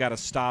that I've got to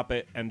stop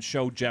it and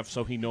show Jeff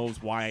so he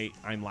knows why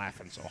I'm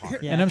laughing so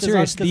hard. Yeah, And I'm 'cause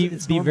serious. 'cause The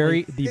it's the very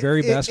normally- the very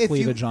If- best if you-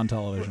 cleavage on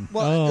television.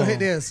 Well, Oh.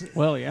 it is.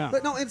 Well, yeah.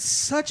 But no, it's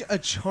such a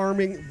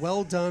charming,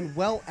 well done,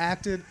 well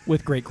acted,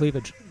 With great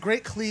cleavage.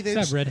 great cleavage.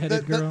 Is that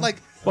redheaded girl?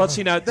 Like, Well,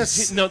 see now,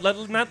 That's-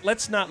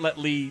 let's not let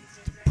Lee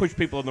push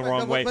people in the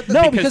wrong way. but-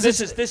 No, because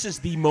because this is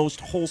the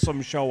most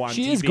wholesome show on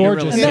She TV. is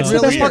gorgeous. really And It that's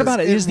really the best part is. about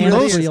it. It It is the really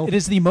most. is. It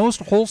is the most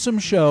wholesome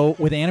show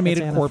with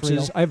animated Anna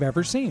corpses Friel. I've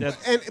ever seen.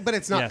 That- but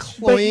it's not Yes.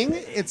 cloying.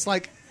 It's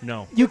like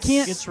no. You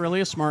can't. It's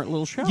really a smart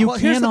little show. You Well,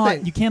 here's the cannot.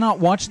 thing. You cannot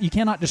watch. You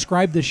cannot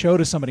describe the show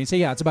to somebody and say,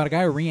 "Yeah, it's about a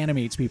guy who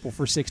reanimates people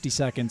for 60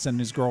 seconds, and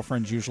his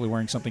girlfriend's usually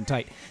wearing something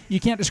tight." You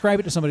can't describe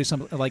it to somebody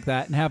something like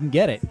that and have them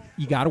get it.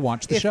 You got to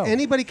watch the if show.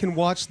 anybody can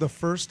watch the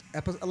first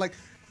episode, like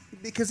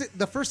because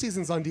the first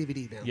season's on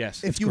DVD now.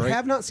 Yes, If it's you great.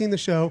 have not seen the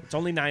show, It's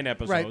only 9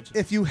 episodes. right?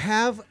 If you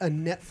have a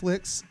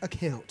Netflix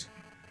account,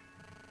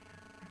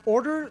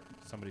 order.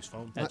 Somebody's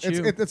phone. That's it's,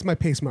 you. it's my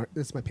pacemaker.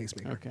 It's my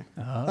pacemaker. Okay.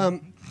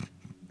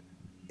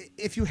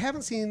 If you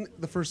haven't seen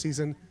the first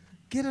season,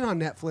 get it on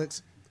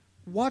Netflix.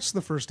 watch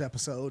the first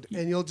episode,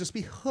 and you'll just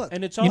be hooked.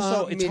 And it's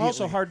also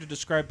immediately. hard to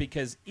describe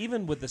because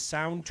even with the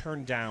sound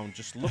turned down,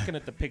 just looking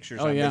at the pictures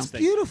Oh, on yeah. this It's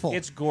thing, beautiful.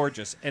 It's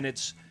gorgeous, and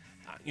it's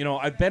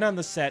I've been on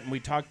the set and we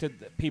talked to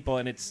the people,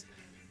 and it's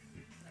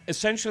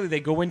essentially they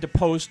go into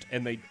post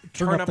and they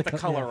turn up the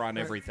color on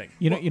everything.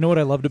 You know what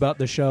I loved about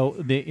the show?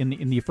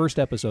 In the first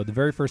episode, the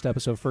very first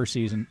episode, first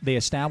season, they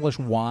establish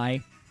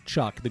why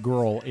Chuck, the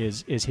girl,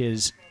 is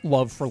his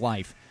love for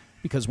life.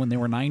 Because when they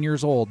were 9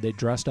 years old, they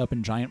dressed up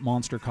in giant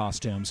monster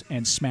costumes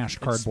and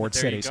smashed cardboard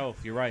there cities. You go.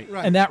 You're right.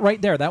 Right. And that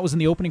right there, that was in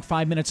the opening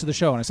 5 minutes of the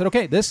show. And I said,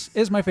 okay, this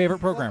is my favorite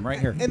program right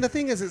here. And the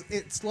thing is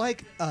it's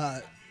like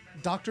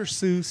Dr.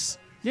 Seuss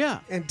Yeah.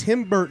 and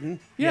Tim Burton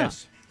Yeah.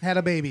 Yes. had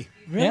a baby.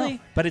 Really? Yeah.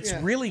 But it's Yeah.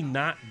 really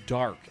not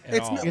dark at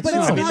It's all. not- but it's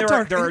I mean, not there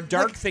dark. are It-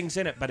 dark like- things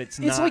in it, but it's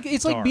It's not like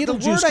dark.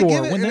 Beetlejuice word I score.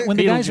 give it- When and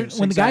the guys Beetlejuice,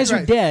 when the guys are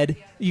exactly. dead,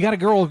 you got a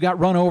girl who got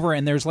run over,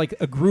 and there's like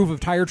a groove of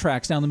tire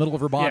tracks down the middle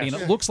of her body, Yes.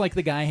 and it looks like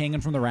the guy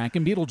hanging from the rack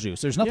in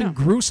Beetlejuice. There's nothing Yeah.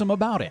 gruesome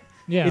about it.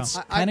 Yeah. It's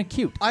kind of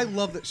cute. I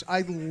love that.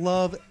 I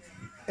love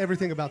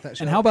everything about that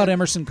show. And how about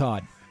Emerson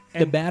Codd,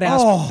 the And-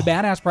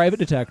 badass private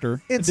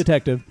detective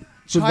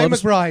who Chai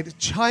loves, McBride?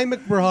 Chai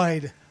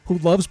McBride. who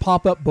loves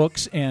pop-up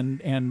books and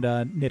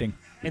knitting.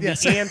 And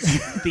Yes.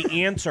 the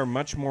ants are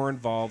much more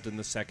involved in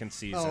the second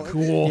season. Oh,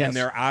 Cool. And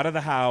they're out of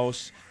the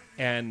house,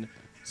 and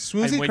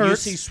Swoozie when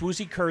Kurtz. you see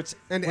Swoozie Kurtz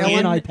And in,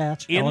 Ellen Eye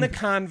Patch. in Ellen. the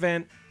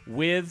convent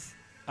with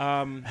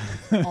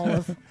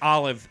Olive,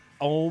 Olive,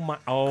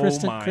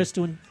 Kristen my!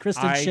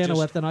 I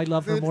Chenoweth, just- and I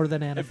love her more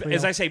than Anna Friel.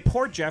 As I say,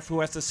 poor Jeff, who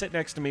has to sit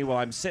next to me while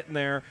I'm sitting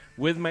there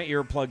with my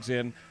earplugs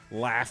in,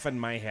 laughing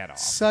my head off.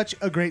 Such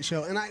a great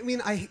show. And I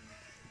mean, I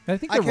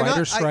think I the cannot-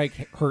 writer's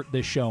strike hurt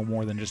this show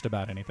more than just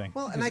about anything.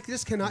 well, and I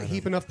just cannot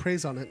heap enough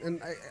praise on it. And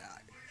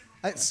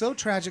it's so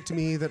tragic to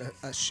me that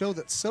a show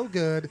that's so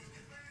good,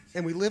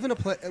 and we live in a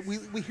place,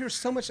 we hear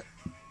so much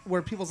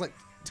where people's like,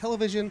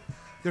 television,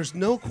 there's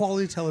no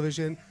quality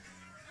television,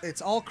 it's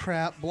all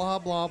crap, blah,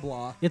 blah,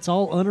 blah. it's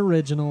all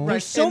unoriginal. Right.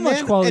 There's so And much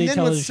then- quality and then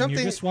when television. You're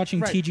something- just watching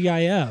right.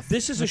 TGIF.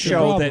 This is a That's the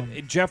show problem.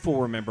 that Jeff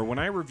will remember. When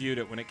I reviewed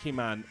it when it came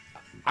on,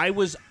 I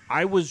was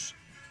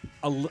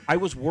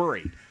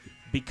worried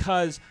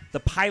because the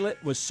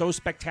pilot was so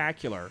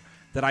spectacular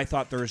that I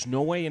thought there is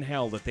no way in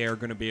hell that they are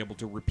going to be able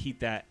to repeat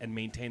that and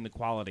maintain the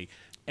quality.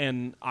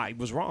 And I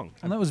was wrong.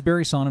 And that was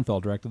Barry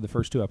Sonnenfeld directed the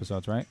first 2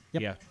 episodes, right?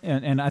 Yeah.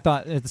 And I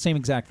thought the same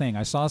exact thing.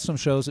 I saw some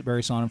shows that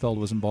Barry Sonnenfeld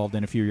was involved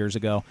in a few years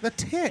ago. The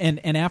Tick.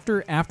 And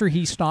after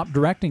he stopped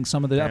directing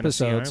some of the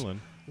Fantasy episodes, Island.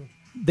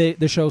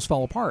 the shows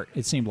fell apart,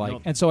 it seemed like.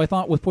 No. And so I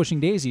thought with Pushing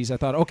Daisies, I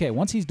thought, okay,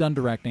 once he's done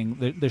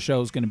directing, the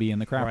show's going to be in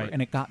the crapper. Right.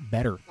 And it got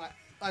better.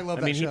 I love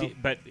I that mean,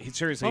 show.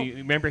 seriously,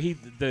 remember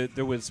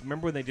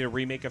remember when they did a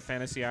remake of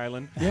Fantasy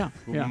Island? Yeah,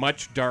 yeah.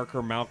 Much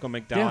darker Malcolm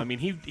McDowell. Yeah. I mean,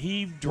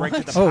 he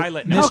directed the Oh,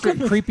 pilot.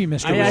 Mr. Creepy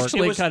Mr. I Rourke.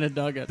 actually was- kind of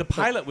dug it. The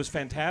pilot was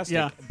fantastic,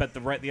 Yeah. but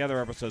the other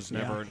episodes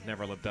never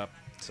lived up.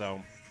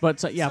 So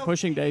But yeah, So,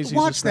 Pushing Daisies.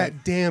 Watch is great.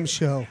 that damn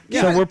show.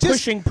 so we're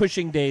just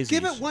pushing Daisies.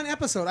 Give it one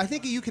episode. I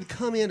think you could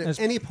come in at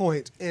any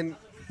point and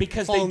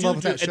because fall they in do love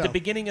with that at the show.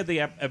 beginning of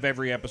of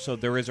every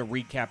episode there is a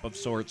recap of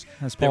sorts.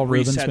 Has that Paul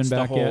Rubens resets been the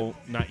back whole,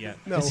 Not yet.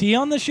 No. Is he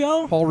on the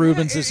show? Paul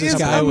Rubens is this it's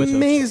guy with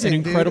amazing, an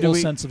dude. incredible Do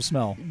we- sense of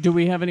smell. Do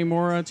we have any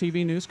more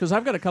TV news? Because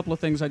I've got a couple of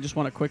things I just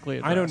want to quickly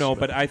address. I don't know,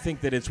 but I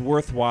think that it's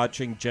worth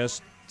watching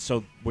just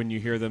so when you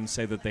hear them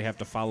say that they have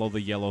to follow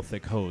the yellow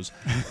thick hose.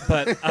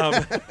 But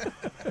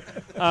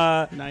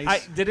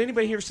Nice. did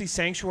anybody here see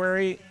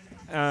Sanctuary?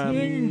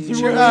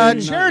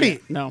 Charity.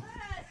 No.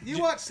 You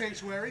watch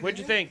Sanctuary. What'd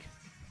you didn't think?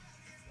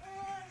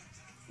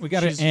 We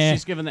got She's, to.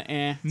 she's giving the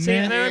eh. See,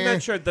 and I'm Meh.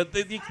 not sure. I have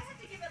to give it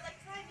like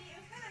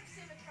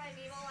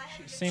Primeval. I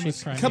have to Same give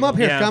as it- Prime. Come up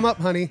here. Yeah. Come up,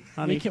 honey.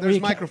 Honey, There's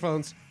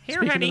microphones. Here,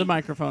 speaking honey. to the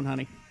microphone,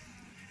 honey.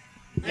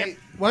 Hey,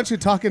 why don't you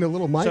talk into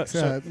little Mike's,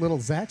 So- little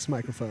Zach's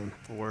microphone?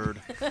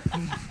 Word.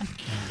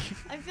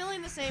 I'm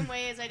feeling the same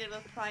way as I did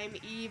with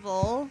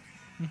Primeval.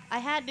 I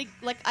had to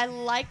I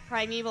like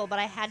Primeval, but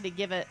I had to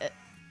give it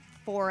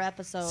 4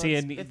 episodes See,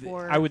 and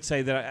before. I would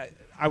say that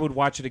I would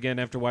watch it again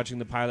after watching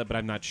the pilot, but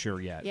I'm not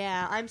sure yet.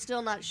 Yeah, I'm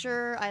still not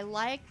sure. I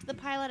liked the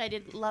pilot. I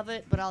didn't love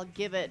it, but I'll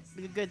give it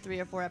a good 3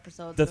 or 4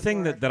 episodes. The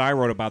thing before- that I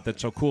wrote about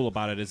that's so cool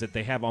about it is that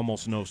they have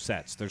almost no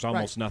sets. There's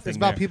almost Right. nothing. It's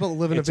about there. people that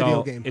live in a It's video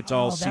all- game. It's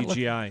all Oh, that looked-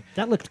 CGI.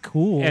 That looked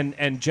cool.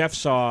 And Jeff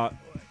saw,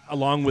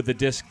 along with the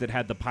disc that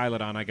had the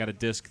pilot on, I got a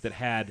disc that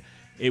had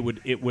it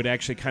would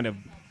actually kind of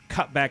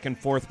cut back and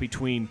forth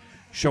between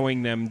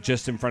showing them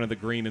just in front of the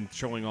green and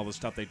showing all the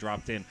stuff they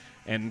dropped in.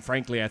 And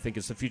frankly, I think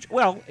it's the future.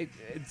 Well, it's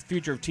the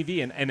future of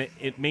TV, and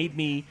it made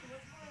me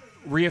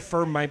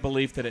reaffirm my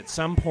belief that at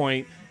some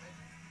point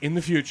in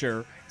the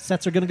future,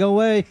 Sets are going to go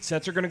away.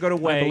 sets are going to go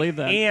away. believe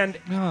that. And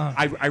Ah.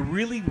 I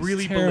really,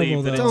 really terrible,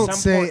 believe that though. at Don't some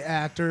say point.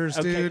 actors,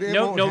 Okay, dude. It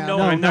no, won't no, happen.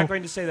 no, I'm No. not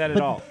going to say that at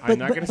all. I'm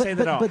not going to say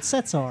that at all. But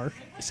sets are.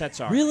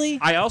 Sets are. Really?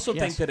 I also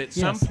think Yes. that at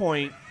some Yes.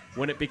 point,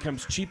 when it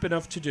becomes cheap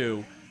enough to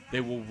do, they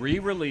will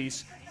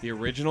re-release the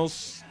original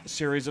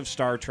series of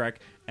Star Trek,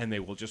 and they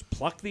will just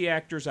pluck the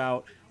actors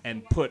out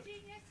and put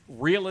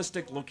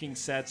realistic looking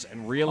sets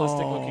and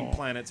realistic looking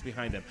planets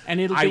behind them. And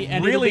it'll I be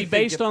really think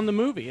based on the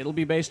movie. It'll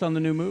be based on the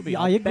new movie.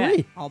 I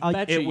agree. I'll I-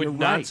 bet it you would you're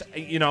not,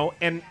 right. you know,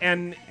 and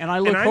I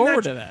look I'm forward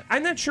not- to that.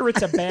 I'm not sure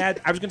it's a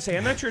bad. I was going to say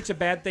I'm not sure it's a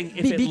bad thing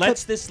if it Because-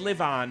 lets this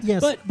live on.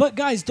 Yes. But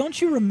guys, don't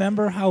you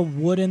remember how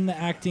wooden the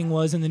acting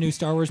was in the new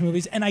Star Wars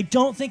movies? And I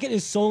don't think it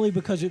is solely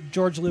because of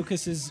George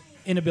Lucas's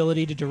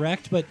inability to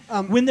direct, but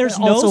when there's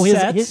also no his,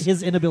 sets,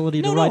 his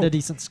inability to No, write no. a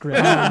decent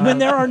script. when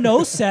there are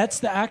no sets,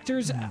 the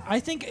actors, I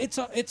think it's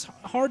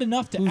hard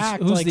enough to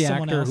act Who's like the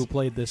someone actor else. who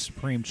played the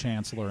Supreme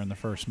Chancellor in the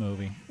first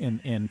movie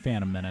in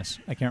Phantom Menace?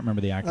 I can't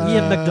remember the actor.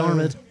 Ian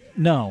McDermott.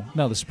 No,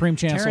 the Supreme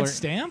Chancellor. Terrence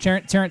Stamp?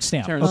 Terrence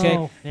Stamp. Terrence Okay,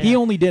 Stamp. Oh, he yeah.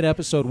 only did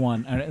episode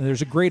 1. And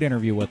there's a great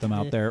interview with him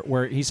out there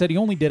where he said he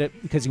only did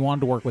it because he wanted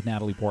to work with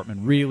Natalie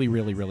Portman really,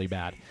 really, really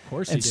bad. Of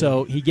course he and did.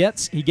 so he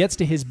gets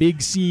to his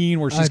big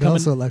scene where she's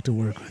coming. like to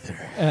work with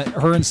her.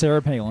 Her and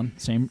Sarah Palin,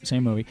 same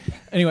movie.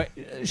 Anyway,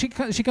 she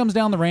comes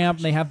down the ramp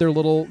and they have their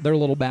little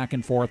back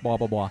and forth, blah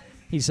blah blah.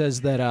 He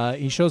says that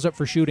he shows up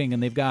for shooting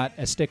and they've got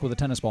a stick with a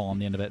tennis ball on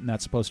the end of it, and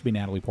that's supposed to be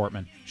Natalie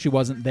Portman. She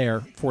wasn't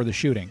there for the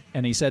shooting,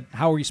 and he said,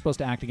 "How are you supposed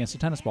to act against a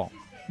tennis ball?"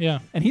 Yeah.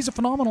 And he's a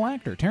phenomenal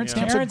actor. Terrence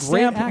Stamp's Terrence a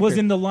great Stamp actor. was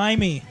in The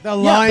Limey. The Yeah,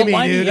 Limey, The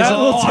Limey dude. is an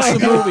Oh, awesome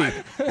my God. movie.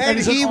 And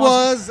It's an he awesome-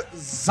 was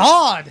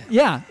Zod.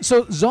 Yeah,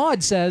 so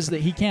Zod says that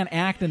he can't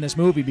act in this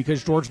movie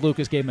because George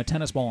Lucas gave him a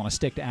tennis ball and a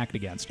stick to act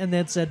against. And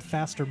then said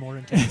faster, more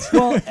intense.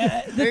 Well, the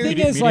thing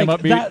Medium is, like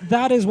upbeat.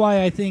 that is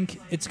why I think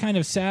it's kind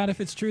of sad if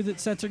it's true that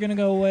sets are going to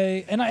go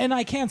away, and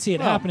I can't see it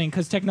happening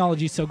because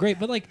technology is so great.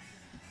 But like,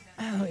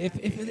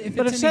 if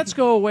But it's if sets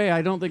go away,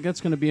 I don't think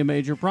that's going to be a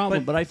major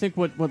problem. But- But I think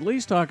what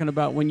Lee's talking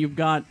about, when you've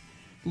got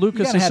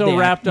Lucas gotta is have so the act-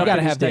 wrapped you up gotta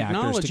in his have the actors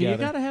technology, you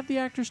together. got to have the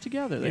actors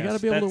together. They Yes, got to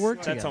be able to that's- work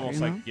That's together. almost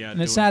you like know? yeah.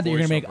 And it's doing sad that you're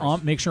going to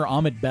voiceovers. make sure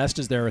Ahmed Best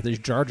is there with his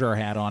Jar Jar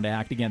hat on to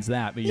act against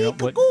that, but you don't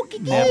put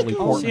Natalie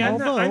Portman. See,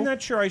 Although- I'm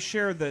not sure I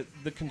share the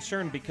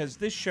concern because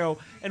this show,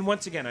 and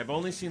once again, I've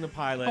only seen the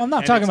pilot. Oh, I'm not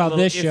and talking it's a about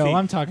little this show. iffy,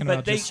 I'm talking but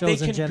about they, just they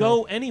shows in can general.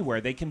 go anywhere.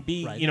 They can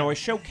be, Right. you know, a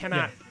show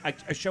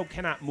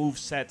cannot move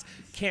sets.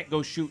 Can't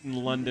go shoot in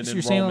London. So and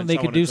you're saying Rome that and they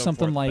so could on do and so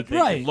something forth, like- but they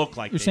can Right. look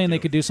like You're saying do. they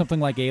could do something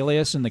like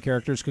Alias and the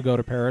characters could go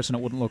to Paris and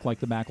it wouldn't look like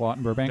the back lot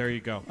in Burbank? There you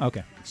go.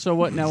 Okay. So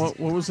what now? What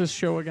was this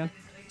show again?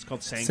 It's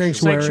called Sanctuary.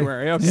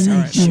 Sanctuary.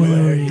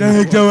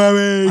 Okay, all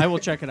right. I will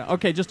check it out.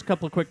 Okay, just a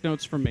couple of quick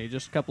notes from me.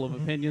 Just a couple of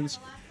opinions.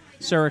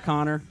 Sarah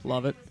Connor,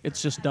 love it.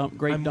 It's just dumb,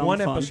 great I'm dumb one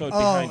fun. episode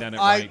behind on it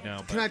right now.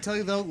 Can But I tell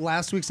you though?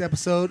 Last week's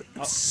episode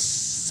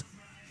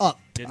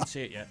didn't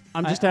see it yet.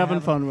 I'm just having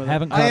fun with it.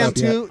 haven't I caught am up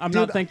yet. too. I'm dude,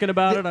 not thinking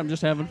about it. I'm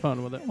just having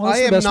fun with it. Well, that's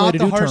I the am best way not to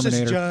the do harshest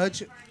Terminator.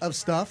 judge of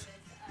stuff,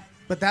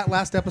 but that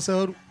last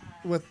episode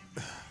with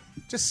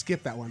just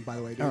skip that one. By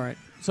the way, dude. All right.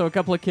 So a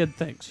couple of kid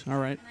things. All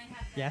right.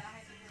 Yeah.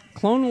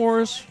 Clone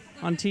Wars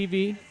on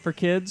TV for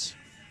kids.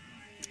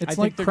 It's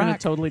I like think they're going crack.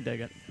 to totally dig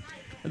it.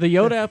 The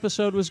Yoda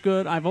episode was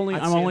good. I'm only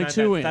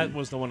two in. That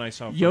was the one I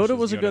saw. First, Yoda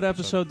was a the good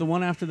episode. The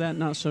one after that,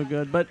 not so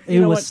good. But It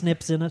you know was what?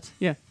 snips in it.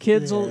 Yeah,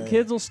 kids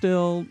will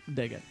still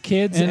dig it.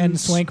 Kids and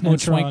Swank and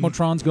Motron.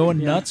 Swankmotron's going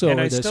nuts And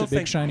over I this, still a big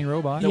think shiny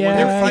robot. that when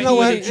they're Yeah, fighting you know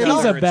what? each He's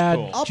other, a it's bad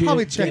cool. I'll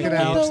probably check it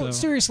out. Although,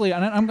 seriously,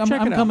 and I'm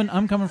Check it out.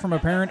 I'm coming from a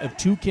parent of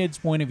two kids'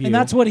 point of view. And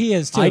that's what he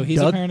is too. I He's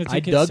dug, a parent of two I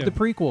kids dug too. the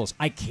prequels.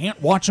 I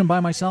can't watch them by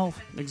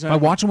myself. Exactly.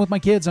 If I watch them with my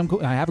kids, I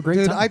have a great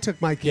Dude, time. I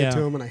took my kid Yeah. to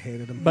him and I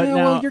hated him. But yeah,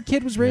 now, well, your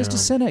kid was raised a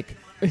cynic.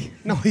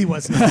 no, he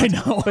was not. I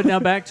know. but now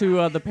back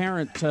to the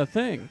parent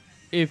thing.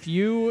 If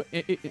you,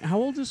 how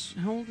old is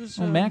Well,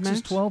 Max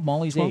is 12,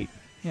 Molly's 12? 8.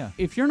 Yeah.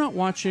 If you're not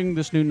watching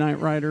this new Knight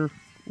Rider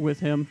with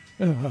him,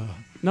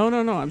 no,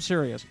 I'm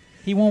serious.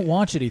 He won't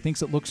watch it. He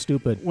thinks it looks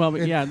stupid. Well,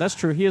 but yeah, that's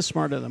true. He is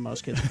smarter than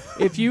most kids.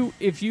 if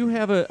you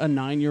have a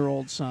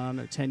 9-year-old son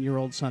or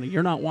 10-year-old son, and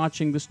you're not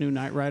watching this new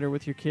Knight Rider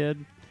with your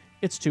kid,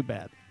 it's too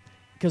bad,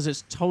 because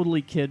it's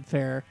totally kid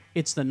fare.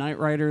 It's the Knight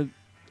Rider.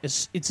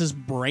 It's as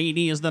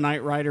brainy as the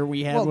Knight Rider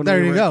we had Well, when there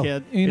we you were go. a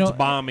kid. You know, It's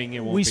bombing.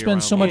 It won't we be spend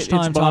around so long. much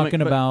time It's bombing, talking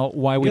but about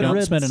why we good don't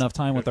riddance. spend enough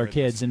time with our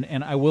kids,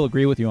 and I will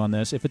agree with you on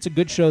this. If it's a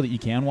good show that you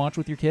can watch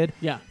with your kid,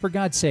 Yeah. for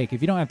God's sake,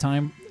 if you don't have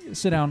time,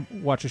 sit down,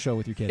 watch a show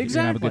with your kid. that You're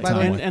Exactly. gonna have a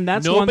good time with. And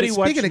that's Nobody one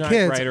watch Speaking of Knight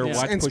kids, Rider, yeah.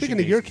 watch and Pushing speaking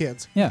of your Daisy.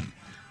 kids, Yeah.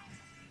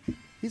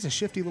 he's a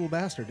shifty little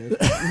bastard, dude.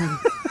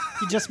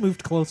 He just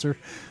moved closer.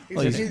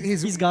 He's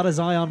He's got his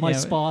eye on my Yeah.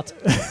 spot.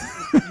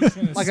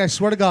 like, I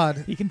swear to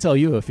God, He can tell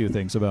you a few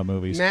things about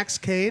movies. Max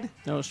Cade,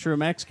 No, it's true.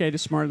 Max Cade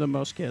is smarter than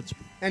most kids.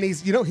 and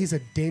he's a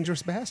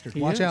dangerous bastard. He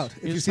Watch is. out.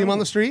 If He's you see him on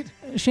the terrible.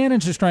 street,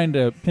 Shannon's just trying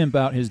to pimp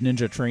out his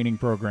ninja training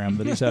program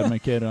that he's had my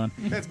kid on.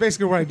 that's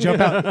basically where I jump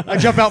out. I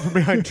jump out from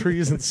behind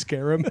trees and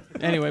scare him.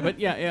 Anyway, but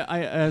yeah,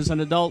 as an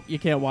adult, you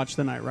can't watch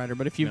the Knight Rider.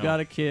 But if you've No. got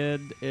a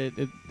kid,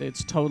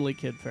 it's totally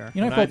kid fare.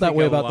 You know, I And I felt that think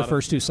way a about lot the of-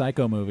 first two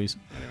Psycho movies.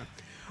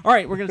 All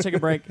right, we're going to take a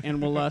break,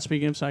 and we'll,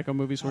 speaking of Psycho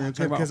movies, we're going to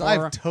talk about Because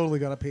horror, I've totally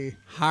got to pee.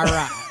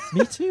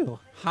 Me too.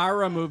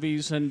 horror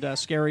movies and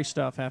scary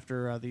stuff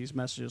after these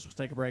messages. We'll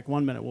take a break.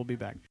 1 minute. We'll be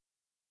back.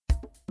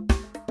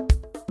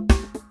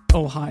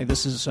 Oh, hi,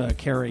 this is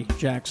Kerry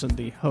Jackson,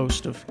 the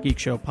host of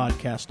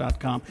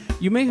GeekShowPodcast.com.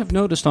 You may have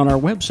noticed on our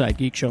website,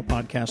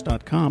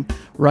 GeekShowPodcast.com,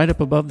 right up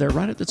above there,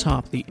 right at the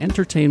top, the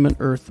Entertainment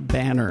Earth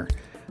banner.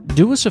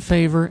 Do us a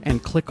favor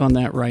and click on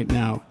that right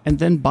now, and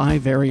then buy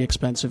very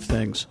expensive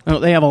things. Oh,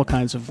 they have all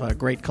kinds of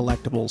great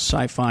collectibles,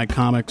 sci-fi,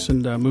 comics,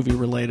 and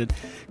movie-related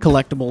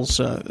collectibles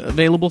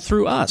available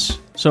through us.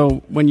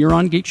 So when you're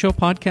on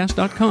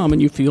GeekShowPodcast.com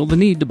and you feel the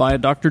need to buy a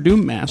Dr.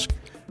 Doom mask,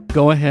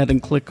 go ahead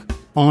and click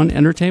on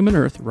Entertainment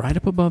Earth right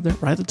up above there,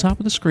 right at the top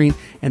of the screen,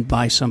 and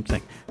buy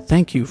something.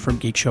 Thank you from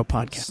Geek Show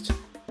Podcast.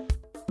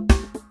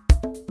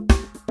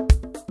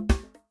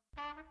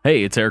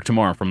 Hey, it's Eric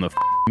Tamar from the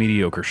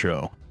Mediocre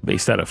Show,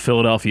 based out of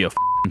Philadelphia,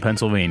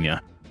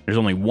 Pennsylvania. There's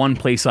only one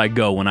place I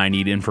go when I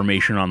need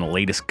information on the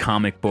latest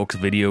comic books,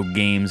 video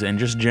games, and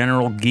just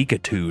general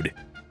geekitude.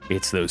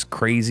 It's those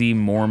crazy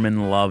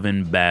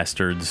Mormon-loving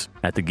bastards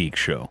at the Geek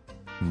Show.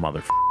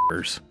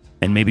 Motherfuckers.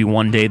 And maybe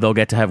one day they'll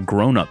get to have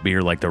grown-up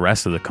beer like the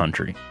rest of the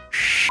country.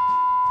 Shh.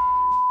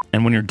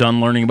 And when you're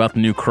done learning about the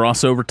new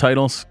crossover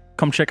titles,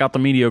 come check out The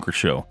Mediocre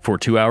Show for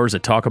 2 hours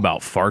of talk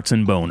about farts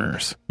and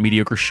boners.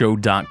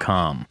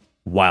 MediocreShow.com.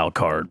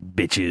 Wildcard,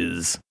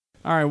 bitches.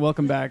 All right,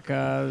 welcome back.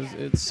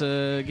 It's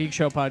a Geek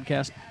Show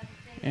Podcast,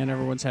 and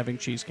everyone's having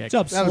cheesecake.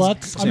 What's up, That was-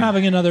 sluts? I'm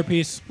having another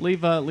piece.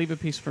 Leave a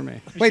piece for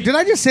me. Wait, did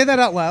I just say that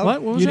out loud?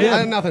 What was You it?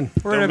 did. Nothing.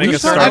 We're gonna make make it a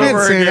start I didn't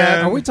over say again.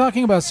 that. Are we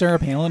talking about Sarah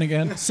Palin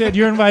again? Sid,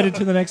 you're invited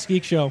to the next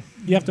Geek Show.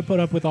 You have to put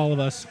up with all of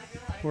us.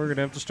 We're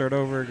gonna have to start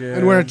over again.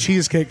 And wear a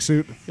cheesecake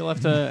suit. You'll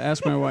have to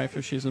ask my wife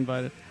if she's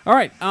invited. All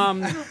right.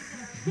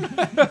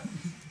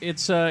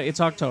 It's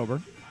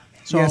October,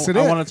 so Yes, it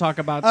I is. want to talk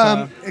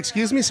about.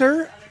 Excuse me,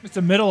 sir. It's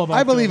the middle of I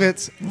October. believe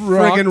it's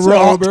friggin'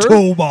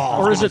 Rocktober.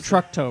 or is it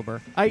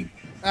Trucktober? I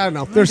don't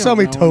know. There's so don't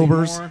many know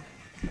tobers. anymore.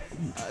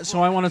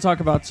 So I want to talk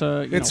about.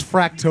 It's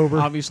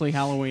Fracktober. obviously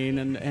Halloween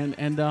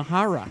and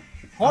horror.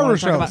 Horror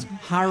shows. shows.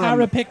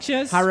 Horror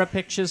pictures. Horror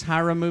pictures,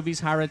 horror movies,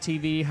 horror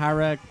TV,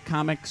 horror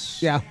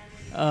comics. Yeah.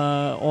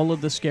 All of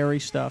the scary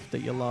stuff that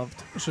you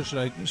loved. So should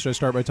I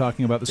start by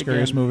talking about the Begin.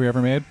 scariest movie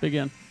ever made?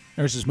 Begin.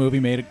 There's this movie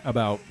made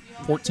about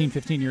 14,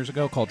 15 years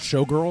ago called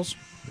Showgirls.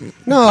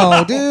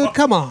 No, dude,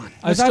 come on.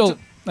 I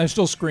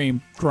still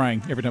scream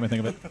crying every time I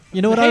think of it.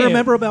 You know what Hey, I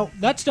remember about?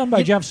 That's done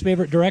by Jeff's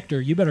favorite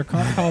director. You better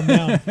calm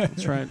down.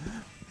 That's right.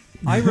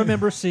 I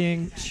remember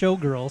seeing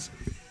Showgirls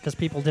because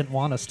people didn't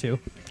want us to.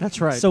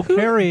 That's right. So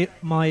Carrie,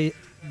 my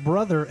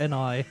brother, and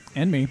I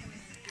And me.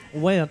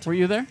 went. were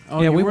you there?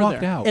 Oh, yeah, you we were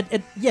walked there. out.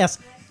 Yes,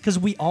 because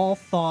we all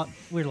thought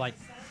we were like,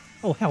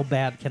 "Oh, how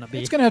bad can it be?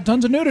 It's going to have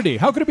tons of nudity.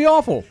 How could it be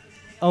awful?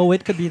 Oh,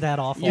 it could be that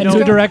awful." And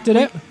who directed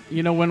it?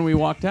 You know, when we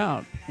walked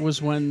out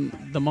was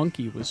when the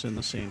monkey was in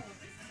the scene.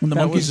 When the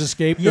That monkeys was-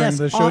 escaped Yes,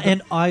 during the show.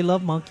 and I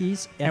love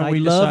monkeys, and, And I we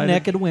love decided-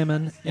 naked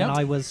women, Yep. and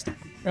I was.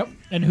 Yep.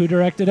 And who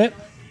directed it?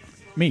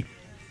 Me.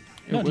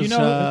 It No, do was you know-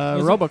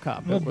 was it-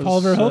 RoboCop. well, It was,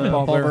 Paul Verhoeven.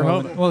 Paul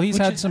Verhoeven. Well, he's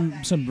Which had is-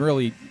 some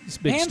really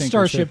big And stinkers,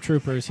 Starship too.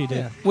 Troopers, he did.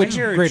 Yeah. Which I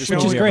hear it greatest showing-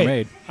 movie Which is ever great.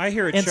 made. I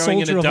hear it And showing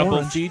in Soldier a of double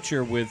Orange.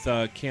 feature with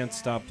 "Can't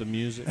Stop the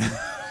Music."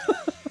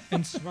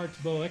 And Smarts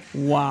Bullock.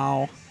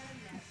 Wow.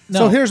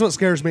 So here's what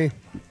scares me.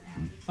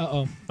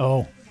 Uh-oh.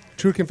 Oh,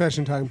 True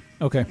confession time.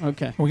 okay.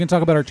 Okay. We can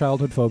talk about our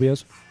childhood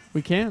phobias.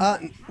 We can.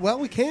 Well,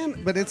 we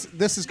can, but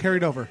this is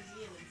carried over.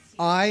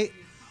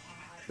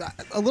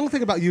 A little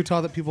thing about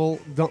Utah that people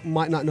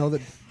might not know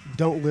that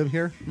don't live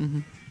here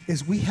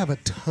is we have a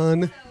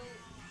ton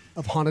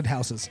of haunted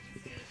houses.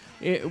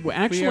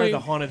 Actually, We are the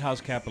haunted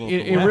house capital. Of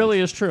It, the it world. really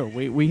is true.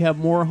 We have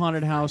more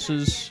haunted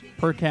houses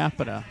per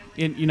capita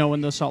in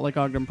the Salt Lake,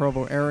 Ogden,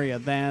 Provo area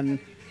than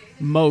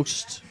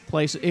most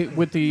places,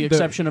 with the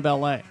exception of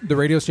L.A. The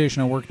radio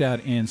station I worked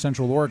at in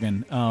Central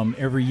Oregon,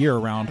 every year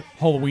around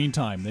Halloween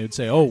time, they would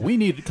say, "Oh, we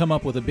need to come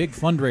up with a big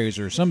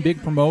fundraiser, some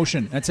big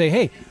promotion." I'd say,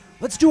 "Hey,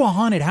 let's do a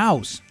haunted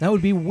house. That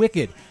would be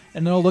wicked."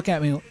 And they'll look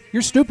at me,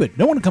 "You're stupid.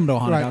 No one would come to a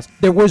haunted Right. house."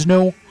 There was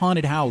no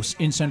haunted house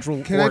in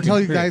Central Can Oregon. I tell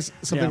you period. guys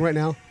something Yeah. right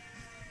now?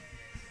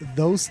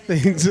 Those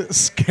things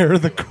scare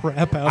the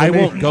crap out of I me.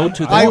 won't go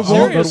to I those.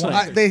 won't.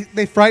 Seriously.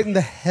 They frighten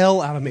the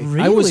hell out of me.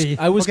 Really?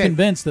 I was Okay.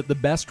 convinced that the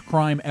best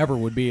crime ever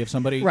would be if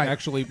somebody Right.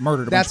 actually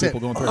murdered a That's bunch of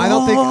people it. going through. I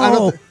don't think. I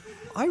don't.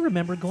 I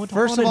remember going to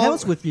First a of haunted all-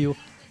 house with you.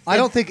 I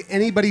don't think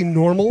anybody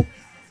normal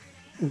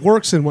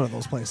works in one of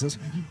those places,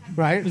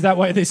 right? Is that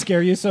why they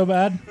scare you so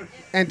bad?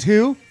 And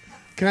two,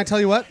 can I tell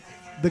you what?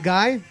 The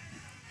guy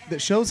that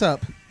shows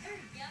up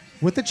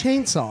with the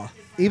chainsaw,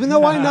 even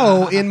though I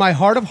know in my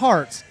heart of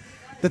hearts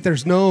that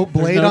there's no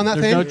blade on that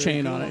there's thing. no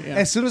chain on it. Yeah.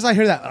 As soon as I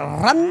hear that,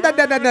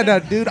 run-da-da-da-da-da,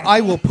 dude,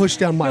 I will push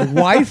down my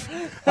wife.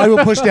 I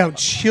will push down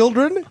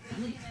children.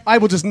 I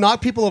will just knock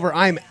people over.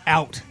 I'm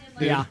out.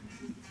 Dude. Yeah.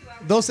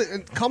 Those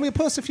call me a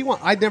puss if you want.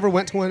 I never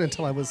went to one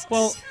until I was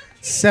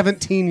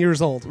 17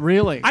 years old.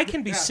 Really? I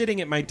can be sitting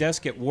at my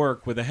desk at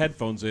work with the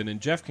headphones in, and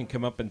Jeff can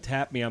come up and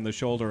tap me on the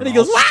shoulder, and he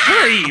goes, I'll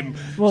scream.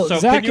 Well, so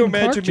Zach can you and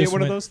Clark imagine me at just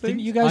one of went. those things?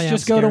 Didn't you guys I am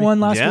just go to scary. one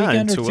last Yeah,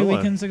 weekend in or 2 Tooele.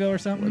 weekends ago or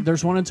something?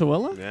 There's one in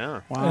Tooele?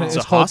 Yeah. Wow. It's a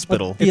It's called-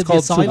 hospital. It's called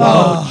asylum.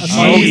 Oh,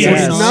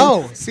 Jesus.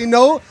 No. See,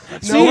 no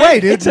See, way,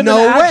 dude. It's an no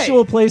way.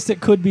 actual place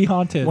that could be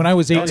haunted. When I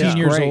was 18 yeah.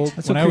 years Great. old,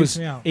 That's when what I was creeps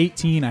me out.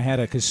 18, I had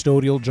a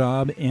custodial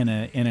job in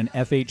an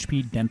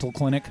FHP dental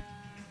clinic.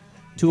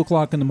 2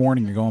 o'clock in the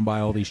morning, you're going by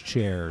all these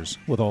chairs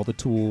with all the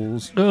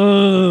tools,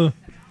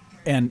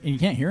 and you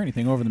can't hear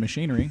anything over the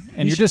machinery,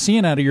 and you're just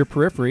seeing out of your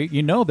periphery.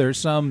 You know, there's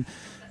some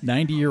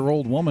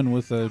 90-year-old woman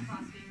with a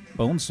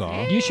bone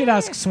saw. You should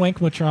ask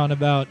Swankmatron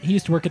about. He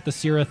used to work at the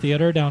Sierra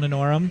Theater down in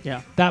Orem.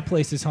 Yeah. That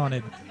place is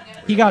haunted.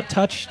 He got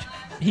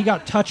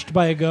touched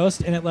by a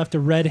ghost, and it left a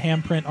red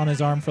handprint on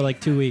his arm for like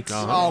 2 weeks.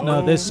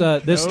 No, this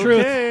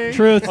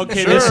Truth.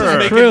 Okay, Sure. this is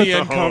making Truth. me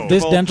uncomfortable.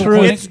 This dental Truth.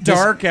 clinic. It's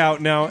dark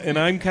out now, and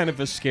I'm kind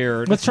of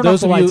scared. Let's turn off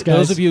the lights,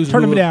 guys.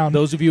 Turn them down.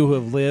 Those of you who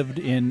have lived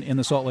in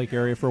the Salt Lake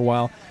area for a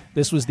while,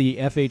 this was the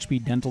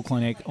FHP Dental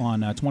Clinic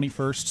on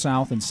 21st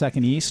South and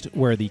 2nd East,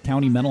 where the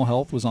county mental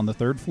health was on the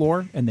 3rd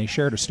floor, and they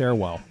shared a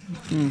stairwell.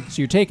 So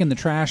you're taking the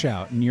trash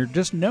out, and you're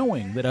just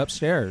knowing that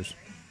upstairs,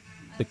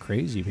 the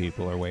crazy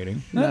people are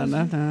waiting. No,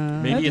 no,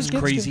 no. Maybe it's just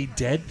gets crazy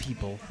dead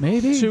people.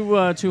 Maybe. Two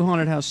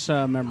haunted house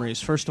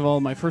memories. First of all,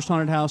 my first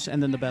haunted house,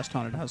 and then the best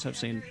haunted house I've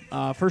seen.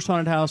 First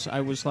haunted house, I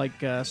was like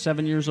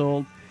 7 years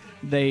old.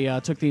 They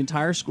took the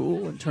entire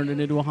school and turned it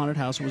into a haunted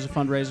house. It was a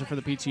fundraiser for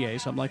the PTA,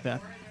 something like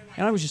that.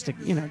 And I was just a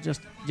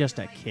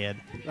kid.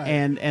 Right.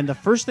 And the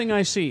first thing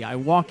I see, I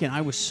walk in.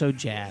 I was so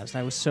jazzed.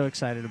 I was so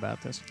excited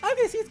about this. I'm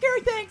gonna see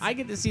scary things. I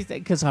get to see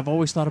things because I've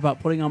always thought about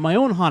putting on my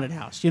own haunted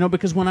house.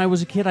 Because when I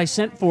was a kid, I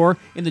sent for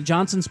in the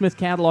Johnson Smith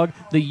catalog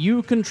the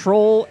U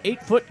Control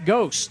 8-foot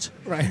ghost.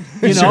 Right.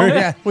 Sure,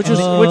 yeah. which was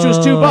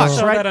 $2, I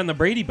saw right? that on the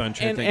Brady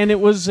Bunch, I And, think. and it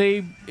was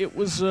a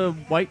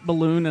white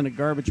balloon and a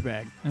garbage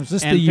bag. Was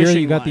this and the year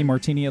fishing you got the line.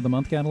 Martini of the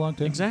Month catalog,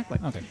 too? Exactly.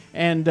 Okay.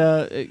 And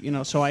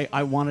so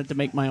I wanted to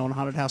make my own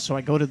haunted house, so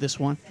I go to this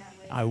one.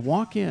 I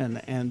walk in,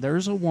 and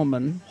there's a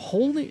woman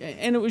holding,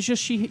 and it was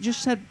she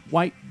just had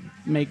white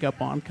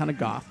makeup on, kind of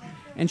goth,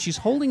 and she's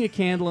holding a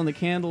candle, and the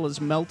candle is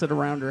melted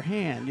around her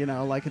hand,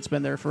 like it's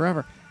been there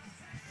forever.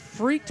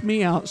 Freaked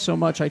me out so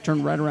much, I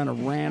turned right around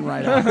and ran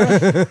right out.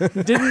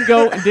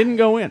 Didn't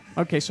go in.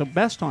 Okay, so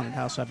best haunted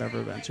house I've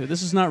ever been to.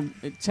 This is not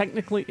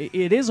technically,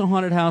 it is a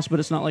haunted house, but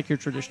it's not like your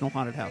traditional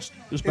haunted house.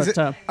 But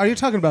Are you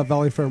talking about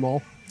Valley Fair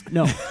Mall?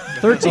 no,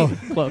 13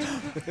 close.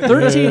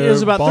 13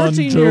 is about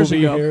 13 years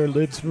ago.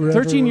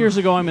 13 years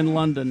ago, I'm in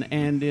London,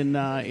 and in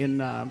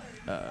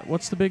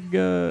what's the big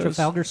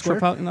Trafalgar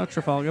Square? Not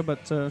Trafalgar,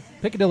 but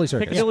Piccadilly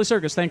Circus. Piccadilly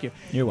Circus. Thank you.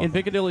 You're welcome. In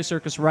Piccadilly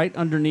Circus, right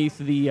underneath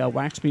the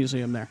Wax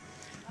Museum, there,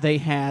 they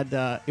had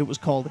it was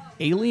called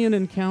Alien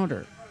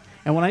Encounter,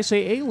 and when I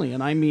say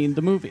Alien, I mean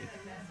the movie.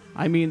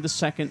 I mean the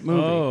second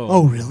movie.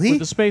 Oh, really? With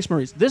the Space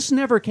Marines. This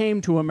never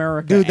came to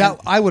America. Dude, and-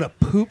 I would have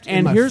pooped in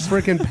and my here's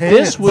freaking pants.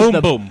 This was Boom,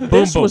 the boom,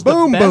 this boom, was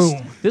boom. the Boom, best.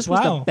 boom. This was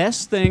Wow. the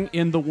best thing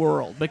in the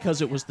world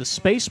because it was the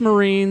Space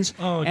Marines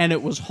Oh. and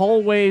it was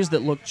hallways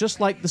that looked just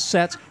like the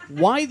sets.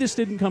 Why this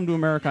didn't come to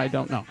America, I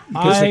don't know.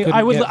 Because they couldn't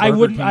get Burger King to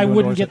wouldn't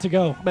endorse get it. to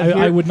go. But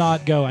I here- would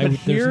not go. But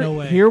There's no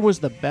way. Here was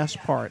the best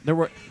part.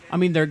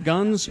 Their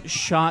guns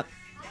shot,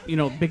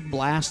 big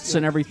blasts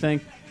and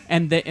everything.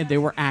 And they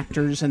were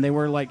actors, and they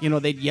were like,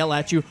 they'd yell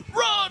at you,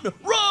 run,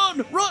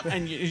 run, run,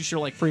 and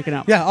you're like freaking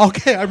out. Yeah,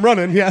 okay, I'm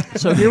running, yeah.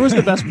 So here was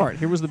the best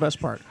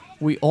part.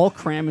 We all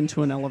cram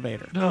into an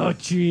elevator. Oh,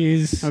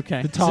 jeez.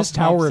 Okay. The Is top this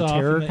Tower pops of off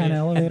Terror and kind of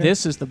elevator? And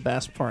this is the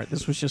best part.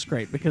 This was just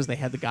great because they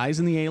had the guys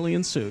in the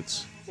alien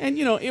suits. And,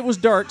 it was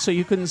dark, so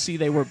you couldn't see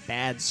they were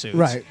bad suits.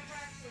 Right.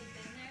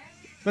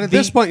 But at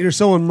this point, you're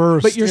so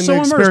immersed But you're in so the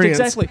immersed, experience.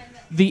 exactly.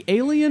 The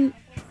alien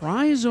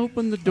pries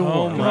open the door.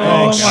 Oh,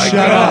 my Shut up.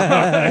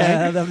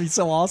 Yeah, that'd be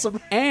so awesome.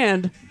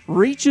 And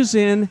reaches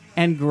in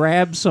and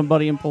grabs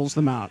somebody and pulls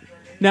them out.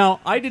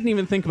 Now, I didn't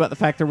even think about the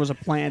fact there was a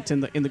plant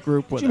in the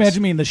group with Could you us.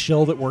 imagine being the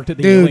shill that worked at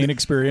the Dude. Alien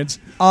Experience?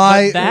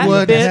 I that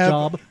would bit,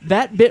 have...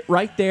 that bit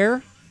right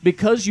there,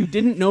 because you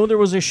didn't know there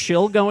was a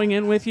shill going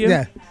in with you.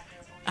 Yeah.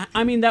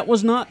 I mean, that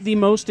was not the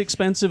most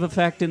expensive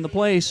effect in the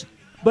place,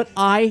 but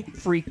I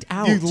freaked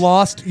out. You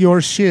lost your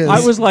shiz.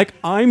 I was like,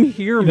 I'm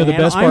here, know, the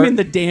man. best I'm part- in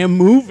the damn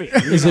movie.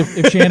 Is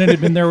if Shannon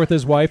had been there with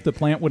his wife, the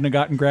plant wouldn't have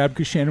gotten grabbed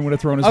because Shannon would have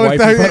thrown his I wife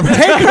would in front of him.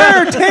 take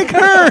her, take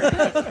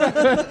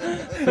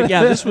her. But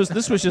yeah, this was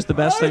just the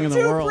best thing in the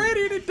world.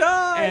 ready to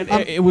die. And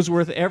it was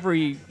worth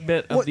every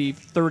bit of the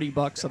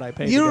 $30 that I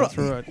paid to go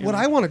through it. What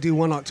I want to do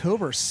 1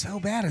 October so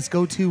bad is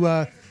go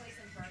to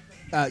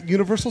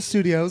Universal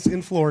Studios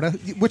in Florida,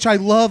 which I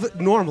love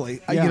normally.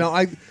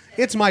 Yeah.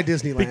 It's my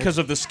Disneyland. Because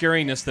of the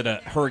scariness that a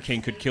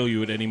hurricane could kill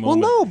you at any well,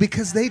 moment. no,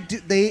 because it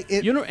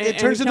and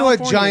turns into a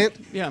California- giant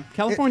Yeah,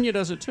 California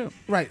does it too.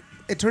 right.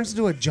 It turns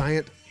into a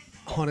giant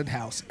haunted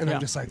house, and Yeah.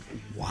 I'm just like,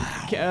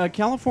 wow.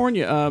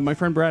 California, my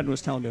friend Brad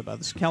was telling me about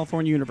this.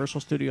 California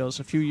Universal Studios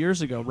a few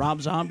years ago,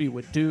 Rob Zombie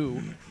would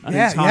do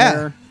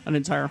an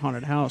entire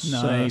haunted house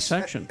Nice.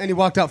 section. And he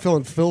walked out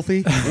feeling filthy,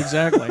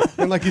 Exactly.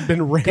 and like he'd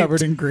been raped.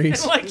 Covered in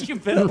grease. Like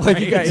you've been Like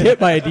you got hit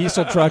by a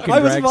diesel truck and I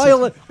was dragged-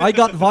 violent. I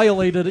got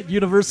violated at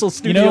Universal know,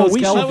 Studios, we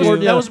should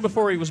California. that was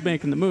before he was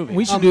making the movie.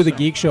 We should do the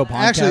Geek Show podcast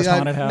Actually,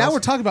 haunted house. now we're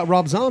talking about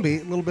Rob Zombie.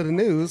 A little bit of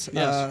news.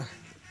 Yes.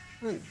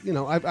 You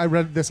know, I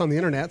read this on the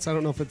internet, so I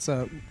don't know if it's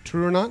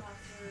true or not.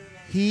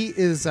 He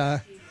is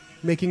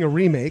making a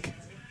remake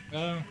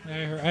Oh,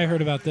 I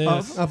heard about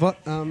this. of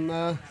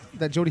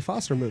that Jodie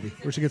Foster movie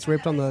where she gets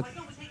raped on the.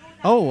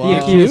 The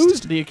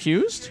Accused? The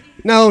Accused?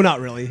 No, not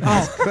really.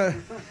 Oh.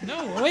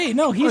 No, wait,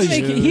 no, he's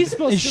making. He's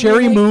supposed Is to.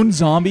 Sherry remake- Moon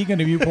Zombie going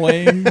to be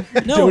playing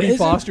No, Jodie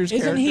Foster's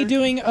isn't character? he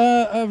doing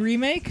a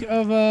remake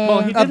of?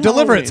 Well, he Of did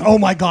Deliverance. Halloween. Oh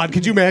my God!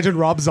 Could you imagine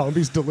Rob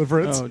Zombie's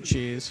Deliverance? Oh,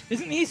 jeez.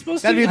 Isn't he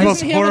supposed That'd to? be the most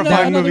doesn't he have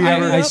horrifying another movie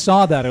ever. movie I up?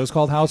 saw that. It was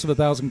called House of a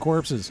Thousand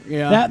Corpses.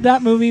 Yeah.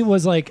 That movie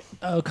was like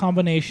a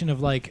combination of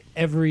like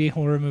every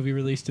horror movie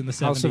released in the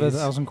 70s. House of a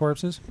Thousand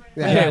Corpses?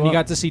 Yeah. Yeah, Yeah, and well- you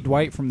got to see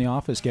Dwight from The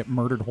Office get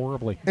murdered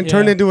horribly. And Yeah.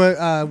 turned into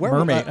a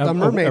Mermaid. a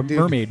mermaid a dude.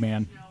 mermaid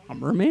man. A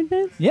Mermaid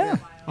Man? Yeah.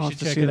 I'll have should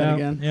to check see it that out.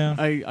 again. Yeah.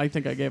 I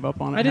think I gave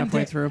up on it I didn't halfway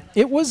think- through.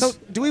 It was. So,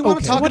 do we want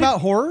Okay. to talk What about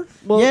horror?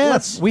 Well,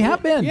 yes, we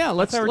have been. Yeah,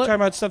 let's. I thought we were talking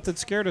about stuff that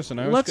scared us,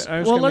 and I was let's-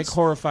 going well, to make let's-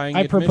 horrifying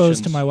I proposed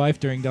to admissions. my wife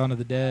during Dawn of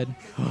the Dead.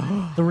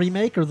 The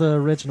remake or the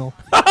original?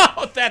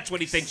 Oh, that's what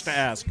he thinks to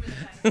ask.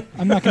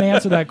 I'm not going to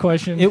answer that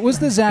question. It was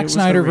the Zack was the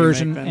Snyder remake,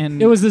 version, Ben.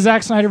 and It was the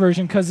Zack Snyder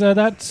version because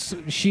that's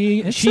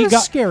she it's she a got.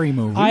 scary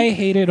movie. I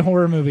hated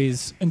horror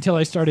movies until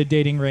I started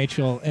dating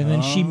Rachel, and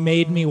then she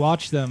made me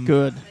watch them.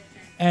 Good.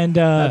 And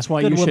That's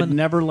why good you should woman.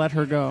 never let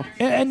her go.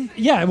 and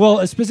yeah,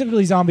 well,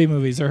 specifically zombie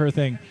movies are her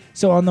thing.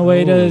 So on the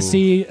way to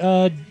see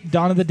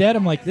Dawn of the Dead,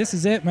 I'm like, this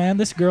is it, man.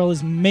 This girl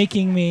is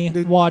making me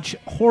watch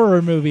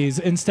horror movies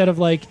instead of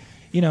like,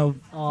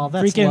 Oh,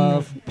 that's freaking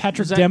love.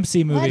 Patrick Zach-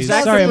 Dempsey movies.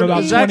 Zach Sorry, I'm the,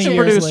 about Zach 20 the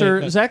years producer.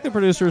 late. but- Zach the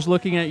producer is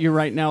looking at you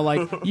right now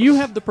like you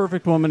have the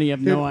perfect woman. You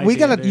have no idea. we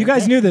gotta- dude. You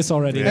guys knew this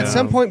already. Yeah. At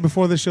some point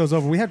before this show's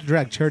over, we have to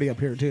drag Charity up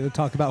here to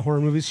talk about horror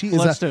movies. She is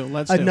Let's a, do,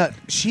 let's a do. nut.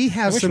 She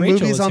has wish some Rachel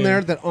movies was on here.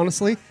 there that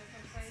honestly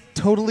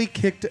totally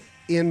kicked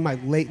in my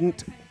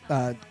latent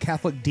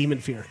Catholic demon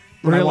fear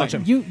when I Really? watch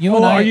them. you Oh,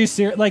 and I. are you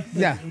serious? Like,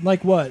 Yeah.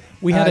 like what?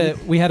 we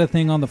had a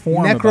thing on the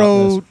forum about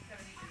Necro, this.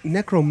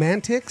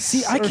 necromantics.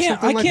 See, I or can't.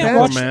 something I like can't that.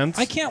 watch. Romance.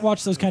 I can't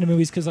watch those kind of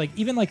movies because, like,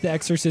 even like The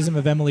Exorcism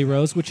of Emily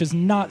Rose, which is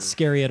not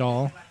scary at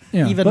all.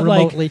 Yeah. Even But, like,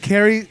 remotely.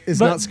 Carrie is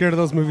But- not scared of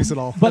those movies at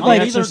all. But Oh, like,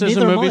 neither- Exorcism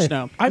neither am movies, I.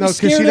 no. I'm No, 'cause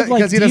scared she of like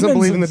because he doesn't demons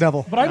believe in and the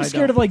devil. But I'm I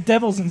scared don't. of like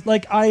devils and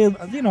like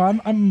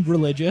I'm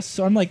religious,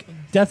 so I'm like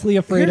deathly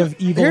afraid of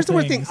evil. Here's the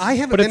weird thing. things. I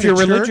haven't But been if you're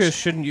to church. religious,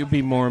 shouldn't you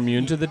be more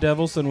immune to the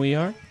devils than we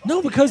are?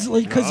 No, because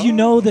you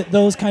know that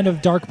those kind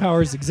of dark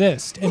powers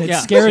exist, and it Yeah.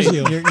 scares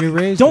you. You're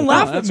raised Don't with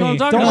laugh that. at That's what me. I'm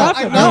talking Don't about. laugh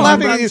at I'm me. not No,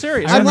 laughing I'm at you.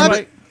 serious. I'm That's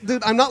laughing, why-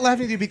 dude. I'm not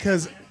laughing at you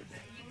because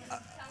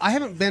I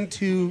haven't been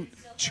to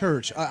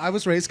church. I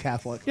was raised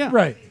Catholic. Yeah.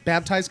 Right.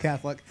 Baptized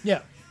Catholic. Yeah.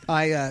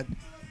 I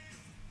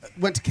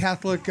went to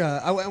Catholic.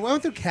 I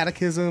went through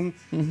catechism.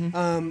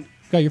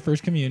 Got your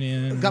first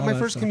communion. Got all my that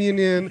first stuff.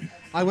 communion.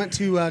 I went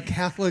to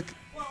Catholic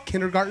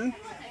kindergarten.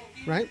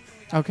 Right?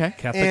 Okay.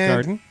 Catholic And-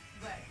 garden?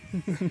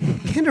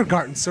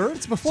 Kindergarten, sir.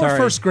 It's before Sorry.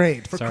 first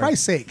grade. For Sorry.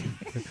 Christ's sake.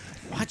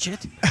 Watch it.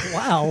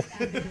 Wow.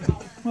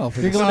 Well, for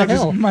You're the- going to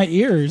hell. My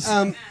ears.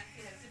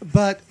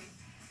 But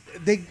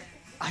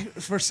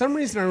for some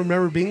reason, I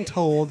remember being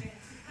told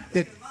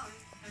that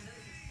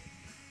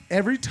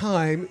every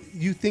time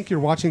you think you're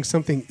watching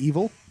something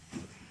evil,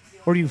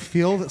 or you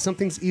feel that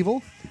something's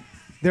evil,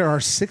 there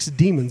are 6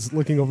 demons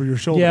looking over your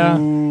shoulder. yeah.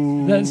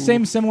 The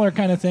same similar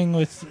kind of thing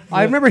with.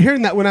 I remember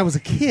hearing that when I was a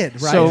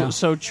kid, right?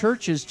 So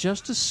church is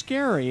just as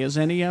scary as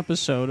any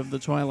episode of the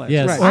Twilight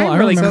Yes. Zone. Right. I'm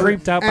really remember-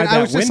 creeped out by and I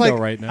that was just window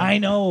like- right now. I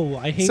know.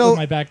 I hate So- with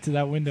my back to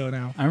that window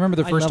now. I remember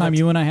the I first love time it.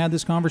 you and I had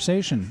this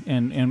conversation,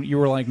 and you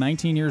were like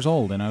 19 years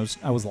old, and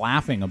I was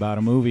laughing about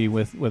a movie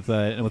with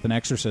an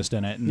exorcist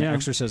in it, and Yeah.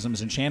 exorcisms,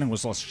 and Shannon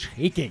was all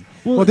shaking.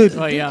 well, dude,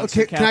 Oh, yeah, it's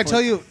okay, a can I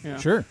tell you? Yeah.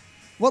 Sure.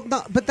 Well,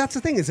 no, but that's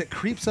the thing is it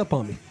creeps up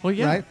on me. Well,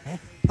 yeah.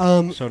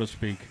 Right? so to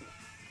speak.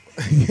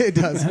 It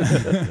does.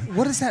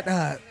 What is that?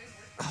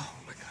 Oh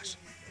my gosh,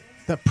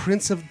 the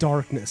Prince of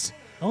Darkness.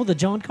 Oh, the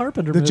John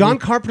Carpenter The movie. John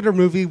Carpenter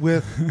movie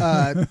with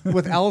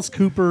Alice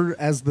Cooper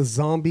as the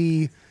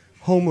zombie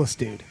homeless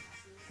dude.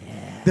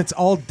 That's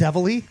all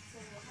devilly.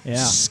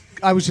 Yeah.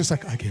 I was just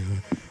like, I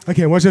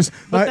can't watch this.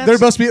 But There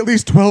that's- must be at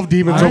least 12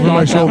 demons I over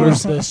my thought that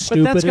was shoulders. the But that's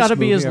stupidest got to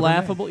be movie as ever made.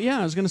 laughable. Yeah,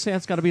 I was going to say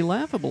that's got to be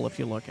laughable if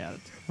you look at it,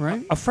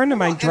 right? A friend of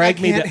mine And dragged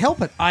I me can't to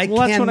help it. I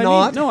Well, that's what I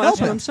cannot mean. No, help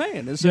that's what it. I'm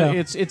saying. Is Yeah.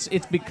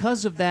 it's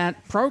because of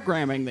that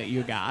programming that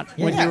you got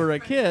when Yeah. you were a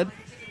kid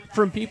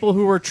from people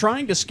who were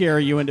trying to scare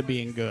you into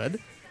being good,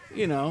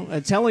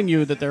 telling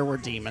you that there were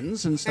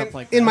demons and stuff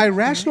like that. In my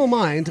rational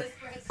mind,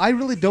 I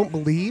really don't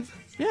believe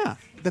yeah,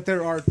 that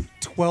there are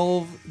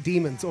 12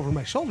 demons over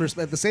my shoulders.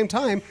 But at the same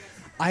time,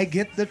 I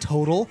get the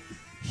total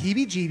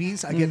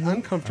heebie-jeebies. I get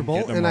uncomfortable,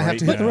 getting and them I have right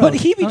to now. hit the But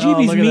road.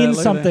 heebie-jeebies look at that, means look at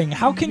that. something.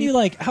 How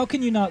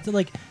can you not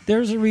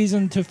there's a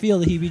reason to feel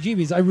the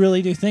heebie-jeebies. I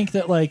really do think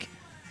that like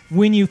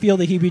when you feel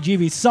the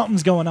heebie-jeebies,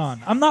 something's going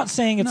on. I'm not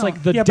saying it's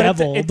like the Yeah, but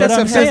devil, it but doesn't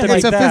I'm have saying to be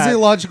It's like a that.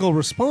 physiological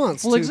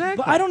response. Well, to-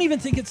 exactly. but I don't even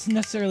think it's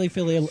necessarily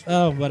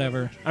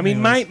whatever. I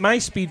mean, Anyways. my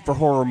speed for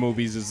horror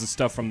movies is the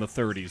stuff from the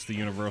 30s, the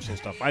Universal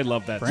stuff. I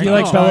love that. Do stuff. you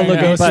like Bela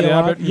Lugosi But, a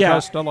lot? yeah,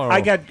 Costello. I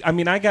got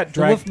dragged.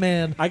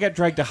 Wolfman. I got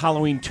dragged to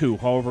Halloween 2,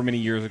 however many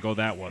years ago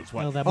that was.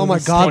 What? Oh, that oh my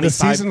movie's- God, the 25.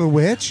 season of the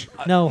witch.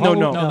 No, no,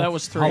 No, that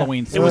was 3.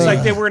 Halloween. It was Ugh.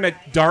 like they were in a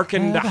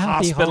darkened Have a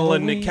happy hospital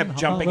and they Halloween, kept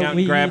jumping out and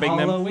Halloween, grabbing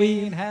them.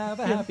 Halloween, have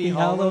a happy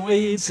Halloween,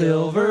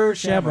 Silver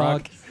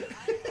Shamrock.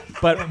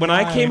 But when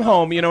I came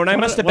home, and I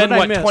must have what been, did I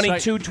what, miss?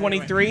 22,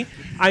 23,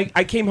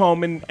 I came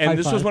home, and High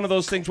this was five. one of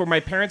those things where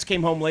my parents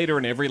came home later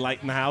and every light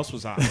in the house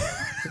was on.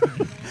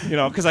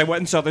 Because I went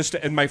and saw this,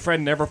 and my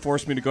friend never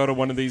forced me to go to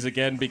one of these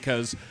again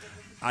because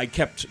I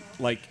kept,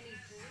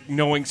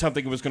 knowing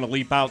something was going to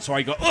leap out. So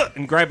I go, ugh,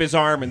 and grab his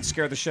arm and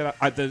scare the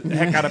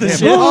heck out of him.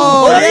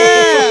 Oh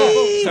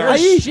yeah. Sorry.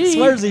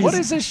 Swearsies. What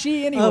is a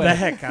she anyway? The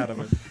heck out of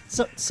it.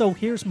 So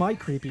here's my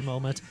creepy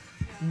moment.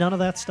 None of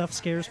that stuff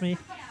scares me.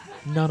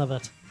 None of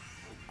it.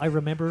 I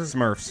remember.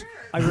 Smurfs.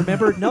 I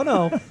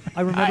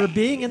remember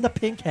being in the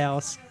pink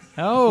house.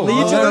 Oh,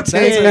 Legion well, of that's,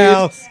 Pink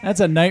House. that's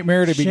a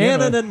nightmare to begin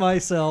Shannon with. and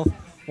myself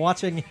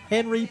watching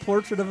Henry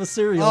Portrait of a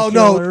Serial Oh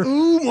no! Killer.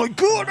 Oh my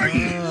God!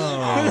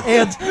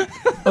 And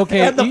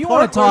Okay, and do the you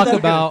want part to talk where the,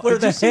 about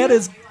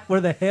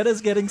where the head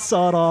is getting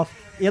sawed off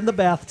in the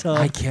bathtub?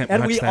 I can't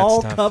and watch we that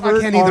all stuff. covered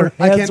I can't our either.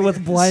 I heads can't-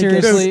 with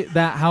blankets. seriously?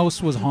 That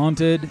house was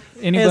haunted. As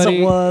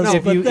Anybody? it was,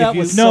 if but you, that if you,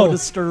 was No, so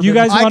disturbing. you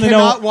guys I want to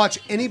cannot know? watch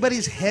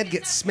anybody's head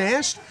get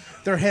smashed.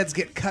 Their heads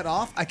get cut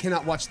off. I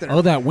cannot watch their.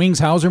 Oh, that Wings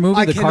Hauser movie,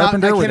 I The cannot,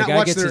 Carpenter, I where the cannot guy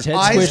watch gets their his head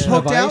eyes squished in a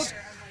poked vice. out.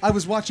 I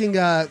was watching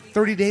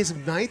 30 Days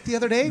of Night the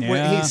other day where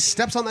Yeah. he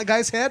steps on that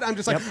guy's head. I'm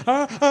just like,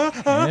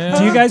 Yeah.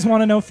 Do you guys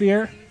want to know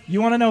fear? You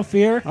want to know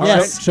fear? All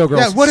Yes. right, Showgirls.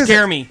 yeah, what is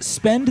Scare it? me.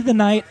 Spend the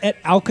night at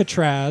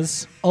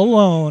Alcatraz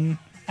alone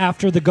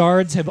after the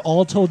guards have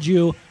all told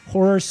you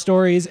horror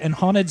stories and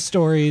haunted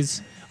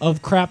stories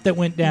of crap that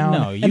went down.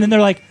 No, you- and then they're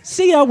like,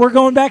 see ya, we're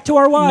going back to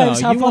our wives.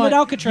 No, Have you fun want- at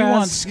Alcatraz. you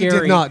want You scary.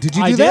 did not. Did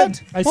you I do did.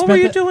 that? I What spent were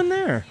you the- doing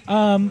there?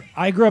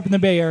 I grew up in the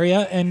Bay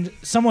Area, and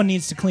someone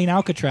needs to clean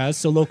Alcatraz,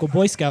 so local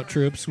Boy Scout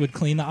troops would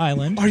clean the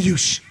island. Are you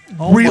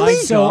Oh really? my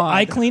So God.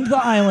 I cleaned the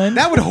island.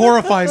 That would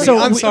horrify me.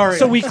 I'm sorry.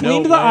 So we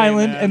cleaned the way,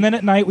 island, man. and then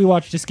at night we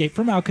watched Escape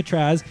from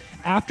Alcatraz.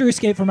 After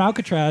Escape from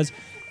Alcatraz,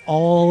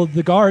 all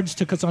the guards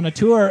took us on a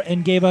tour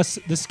and gave us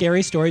the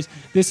scary stories.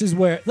 This is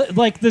where,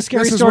 like the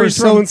scary This is where stories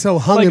from, so-and-so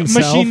hung like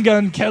himself. Machine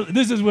Gun Kelly.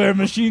 This is where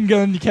Machine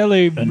Gun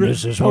Kelly.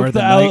 this is poked where the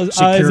the night eyes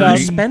security- out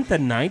You spent the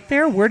night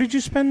there? Where did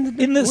you spend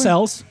the in the where-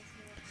 cells.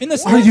 In the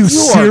Are you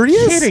cells.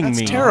 serious? kidding That's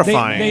me.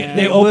 terrifying.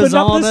 They It was opened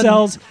up on the an-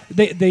 cells.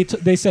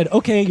 They said,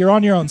 okay, you're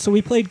on your own. So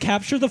we played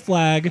Capture the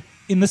Flag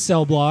in the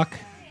cell block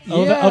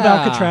of Yeah.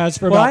 Alcatraz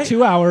for Well, about I-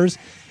 2 hours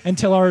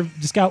until our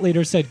scout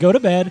leader said, go to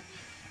bed.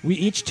 We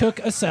each took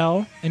a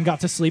cell and got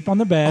to sleep on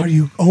the bed. Are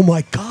you? Oh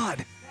my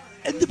God!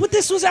 But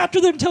this was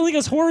after them telling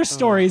us horror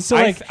stories. So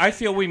like, I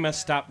feel we must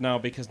stop now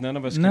because none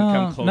of us can No,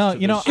 come close no, to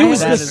you know, this. it was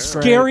that the is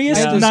great.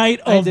 scariest I had this- night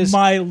I had of this-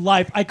 my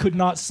life. I could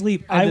not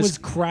sleep. I had I this- was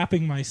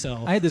crapping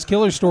myself. I had this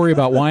killer story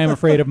about why I'm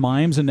afraid of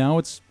mimes, and now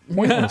it's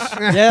pointless.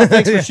 Yeah,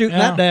 thanks for shooting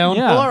Yeah. that down.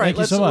 Yeah. Well, all right, thank you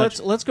let's, so much.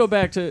 let's go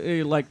back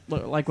to like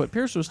what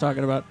Pierce was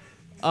talking about.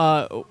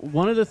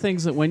 One of the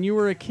things that when you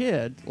were a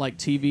kid, like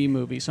TV,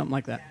 movie, something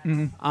like that,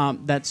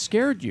 that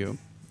scared you,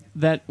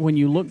 that when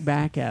you look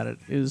back at it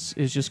is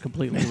just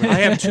completely I real.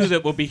 have two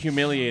that will be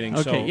humiliating.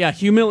 Okay, so yeah,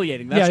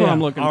 humiliating. That's Yeah, what yeah.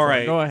 I'm looking All for.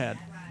 right. Go ahead.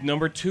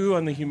 Number 2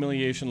 on the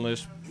humiliation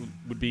list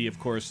would be, of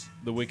course,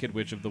 The Wicked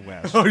Witch of the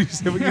West. Oh, you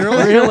said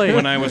really? Really?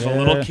 When I was a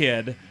little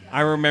kid,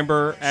 I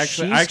remember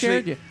She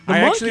scared you. The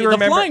I monkey, actually the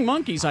remember. flying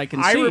monkeys. I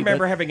can I see.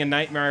 remember but- having a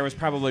nightmare. I was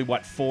probably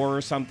 4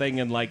 or something,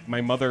 and like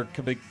my mother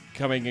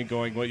coming and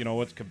going, well,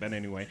 what's been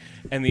anyway.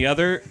 And the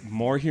other,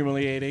 more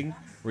humiliating,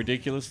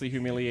 ridiculously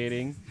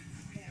humiliating,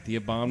 the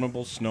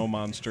abominable snow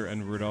monster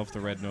and Rudolph the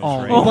Red-Nosed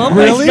Reindeer. Oh my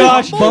Really?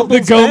 gosh!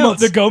 Bubbles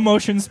bounce. The Go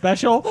Motion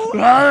special.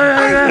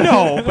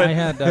 No, but I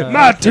had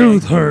My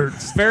tooth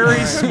hurts. very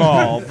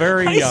small,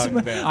 very young.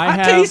 Then. I I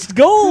have taste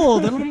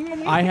gold.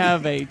 I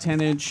have a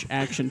 10-inch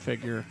action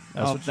figure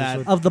of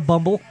that Of the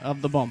Bumble.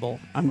 of the Bumble.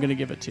 I'm gonna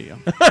give it to you.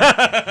 All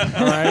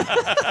right,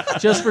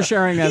 just for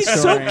sharing that He's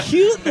story. so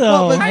cute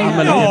though. but- I'm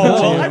gonna give it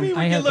to you. I mean, I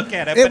when you had- look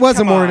at it, It but was a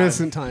come more on.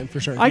 innocent time for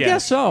sure. I Yes.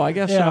 guess so. I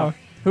guess Yeah. so.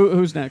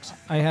 Who's next?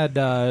 I had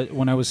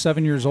when I was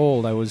 7 years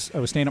old. I was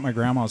staying at my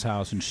grandma's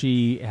house, and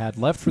she had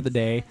left for the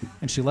day,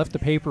 and she left the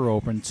paper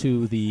open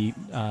to the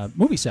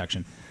movie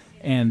section,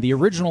 and the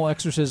original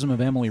Exorcism of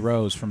Emily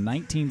Rose from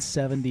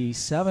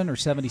 1977 or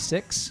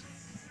 76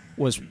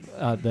 was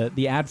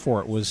the ad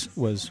for it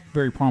was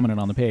very prominent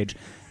on the page,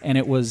 and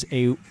it was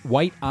a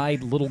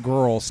white-eyed little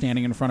girl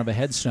standing in front of a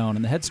headstone,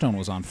 and the headstone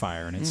was on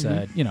fire, and it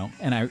said,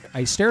 and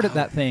I stared at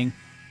that thing,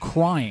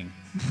 crying.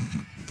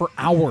 For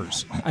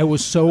hours. I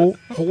was so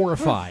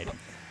horrified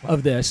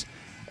of this.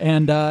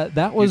 And that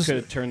You was could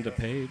have turned the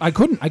page. I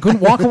couldn't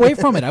walk away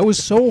from it. I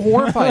was so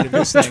horrified of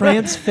this thing.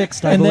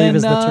 Transfixed, I And believe, then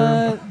is the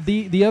term.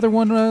 the other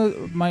one,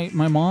 my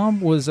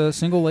mom was a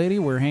single lady.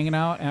 We were hanging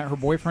out at her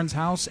boyfriend's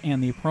house,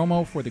 and the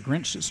promo for The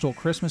Grinch That Stole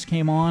Christmas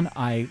came on.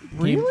 I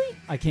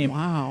came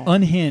Wow.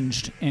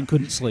 unhinged and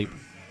couldn't sleep.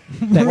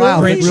 That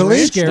Wow, Grinch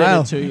really? scared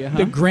Wow. to you, huh?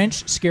 The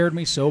Grinch scared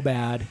me so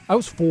bad. I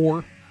was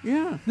 4.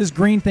 Yeah. This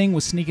green thing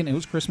was sneaking. It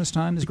was Christmas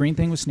time. This green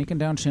thing was sneaking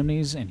down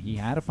chimneys, and he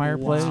had a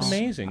fireplace. That's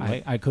amazing.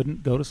 I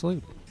couldn't go to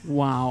sleep.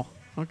 Wow.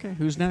 Okay,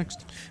 who's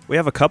next? We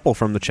have a couple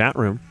from the chat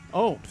room.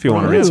 Oh, If you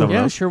wanna read some of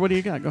yeah, them. sure. What do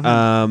you got? Go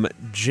ahead.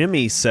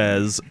 Jimmy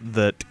says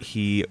that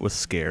he was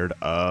scared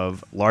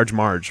of Large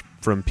Marge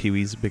from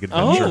Pee-wee's Big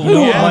Adventure. Oh,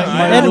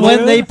 yeah. And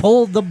when they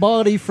pulled the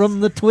body from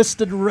the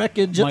twisted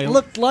wreckage, My- it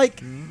looked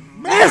like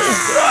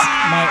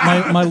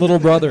My little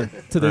brother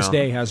to this Wow.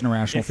 day has an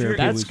irrational If fear. you're- of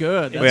That's Pee-wee's.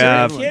 good. That's We a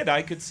have- good one. kid,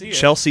 I could see it.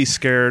 Chelsea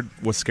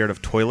was scared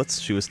of toilets.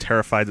 She was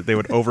terrified that they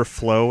would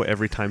overflow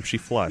every time she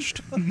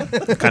flushed.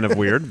 Kind of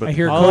weird, but I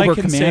hear All I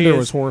Cobra can say Commander is-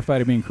 was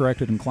horrified of being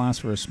corrected in class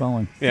for his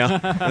spelling. yeah.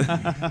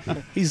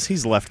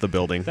 he's left the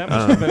building. That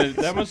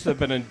must have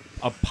been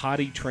a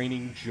potty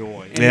training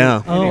joy.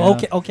 Yeah. Oh,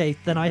 Yeah. okay.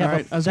 Then I have All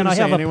right, I was then gonna I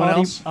say, have a anyone potty.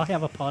 else? I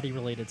have a potty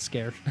related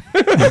scare.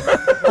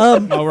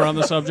 While we're on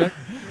the subject.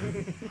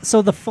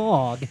 So The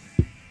Fog,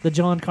 the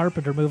John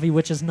Carpenter movie,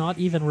 which is not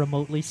even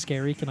remotely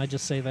scary. Can I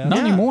just say that? Not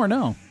anymore,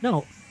 no.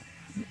 No,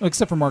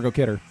 Except for Margot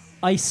Kidder.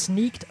 I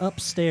sneaked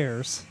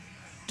upstairs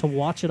to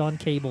watch it on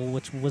cable,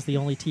 which was the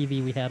only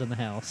TV we had in the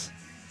house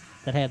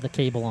that had the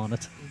cable on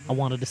it. I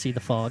wanted to see The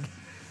Fog.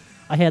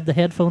 I had the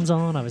headphones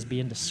on. I was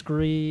being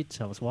discreet.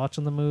 I was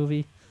watching the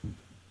movie.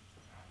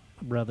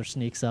 My brother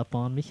sneaks up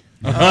on me,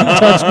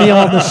 touched me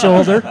on the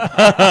shoulder,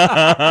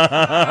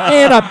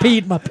 and I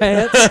peed my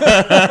pants.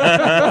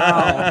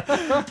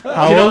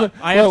 How old?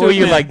 I have to were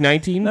you, admit- like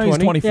 19, No, he's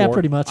 20? 24. Yeah,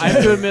 pretty much. I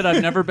have to admit,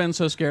 I've never been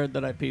so scared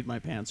that I peed my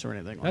pants or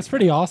anything like That's that.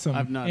 pretty awesome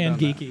I've not and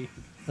done that. geeky.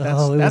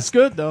 Oh, it That's was,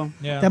 good, though.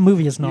 Yeah. that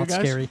movie is not guys?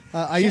 scary.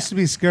 I used to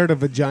be scared of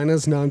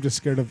vaginas. Now I'm just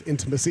scared of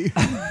intimacy.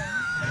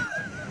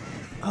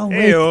 Oh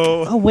wait,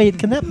 Ayo. oh wait,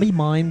 can that be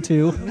mine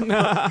too?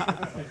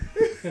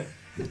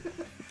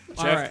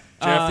 All Jeff, right.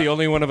 Jeff, the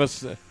only one of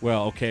us.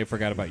 Well, okay, I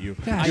forgot about you.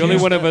 Gosh, the only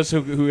yeah. one of us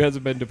who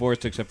hasn't been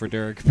divorced except for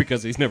Derek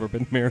because he's never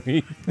been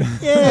married.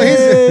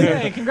 Yay!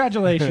 Hey,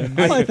 congratulations.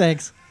 Why,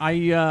 thanks.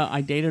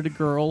 I dated a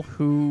girl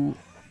who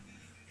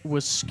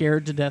was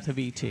scared to death of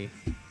E.T.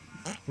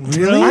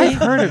 Really? I've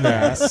heard of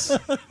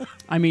that.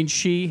 I mean,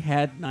 she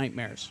had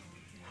nightmares.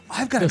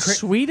 I've got The a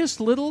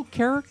sweetest little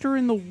character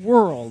in the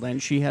world,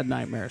 and she had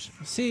nightmares.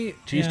 See,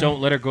 Please yeah.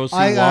 don't let her go see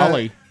I,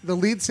 Wally. the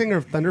lead singer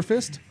of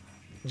Thunderfist,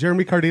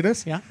 Jeremy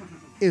Cardenas, Yeah.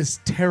 is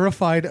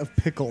terrified of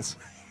pickles.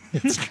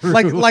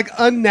 Like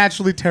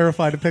unnaturally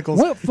terrified of pickles.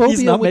 What phobia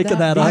He's not would making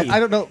that be? up. I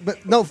don't know,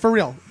 but no, for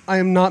real. I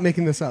am not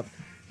making this up.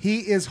 He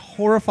is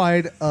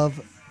horrified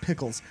of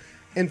pickles.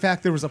 In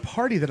fact, there was a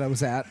party that I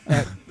was at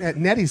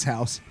Nettie's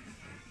house.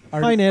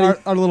 Hi, Nettie.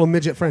 Our little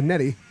midget friend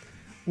Nettie,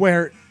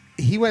 where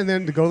he went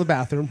in to go to the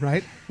bathroom,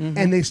 right?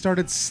 And they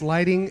started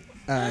sliding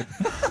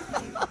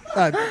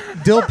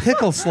dill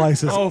pickle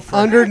slices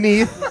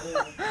underneath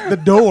the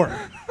door.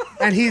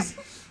 And he's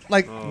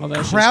like Oh,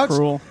 that's just crouched.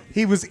 cruel.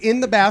 He was in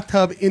the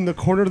bathtub, in the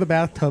corner of the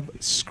bathtub,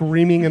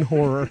 screaming in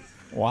horror.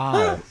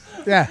 Wow.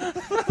 Yeah.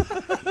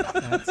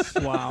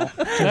 Wow.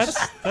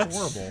 That's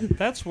horrible.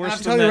 That's worse I'm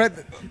than telling you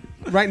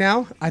that. right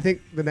now, I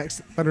think the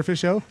next Thunderfish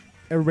show,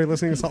 everybody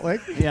listening to Salt Lake,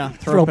 Yeah.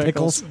 Throw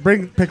pickles.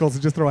 bring pickles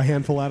and just throw a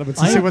handful at them and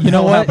see what You the know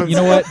hell what? happens. You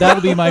know what?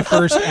 That'll be my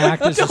first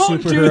act as a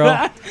Don't do superhero.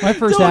 that. My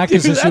first Don't act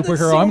as do a that. That's superhero.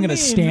 so I'm going to mean.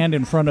 stand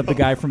in front of the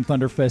guy from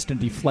Thunderfist and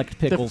deflect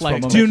pickles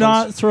Deflect. from him. Do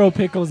not throw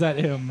pickles at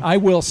him. I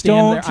will stand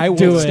Don't there. I will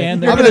do it.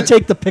 stand there. I'm gonna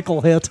take the pickle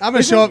hit. I'm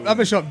gonna show up. I'm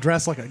gonna show up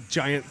dressed like a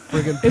giant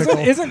friggin' pickle.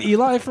 Isn't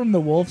Eli from the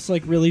Wolves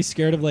like really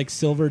scared of like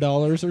silver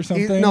dollars or He-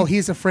 something? no,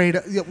 he's afraid.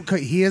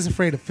 Okay, he is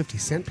afraid of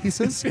 50-cent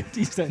pieces.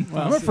 50 cent.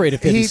 I'm afraid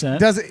of 50 he Cent.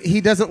 doesn't. He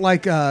doesn't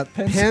like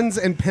pens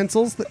and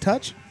pencils that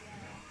touch.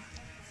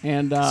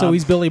 And So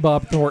he's Billy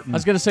Bob Thornton. I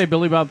was going to say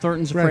Billy Bob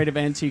Thornton's afraid Right. of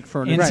antique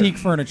furniture. Antique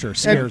furniture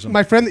scares And him.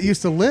 my friend that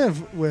used to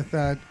live with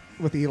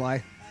Eli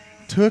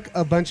took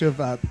a bunch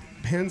of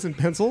pens and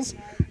pencils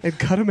and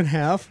cut them in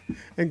half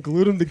and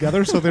glued them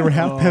together so they were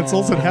half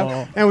pencils and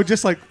half, and would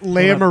just like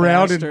lay What a them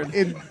around bastard.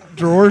 in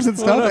drawers and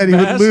stuff. What a And he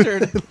would lose.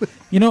 bastard.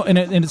 You know, and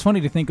it's funny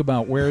to think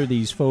about where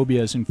these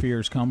phobias and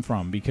fears come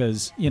from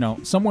because, you know,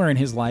 somewhere in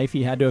his life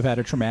he had to have had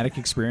a traumatic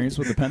experience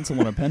with a pencil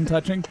and a pen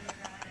touching.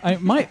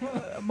 My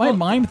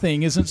mime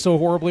thing isn't so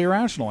horribly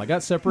irrational. I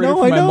got separated No,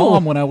 from I my know.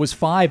 mom when I was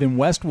 5 in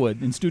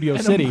Westwood in Studio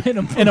City, and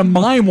a and a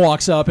mime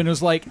walks up and was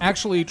like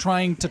actually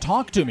trying to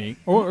talk to me.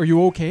 Oh, are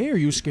you okay? Are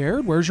you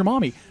scared? Where's your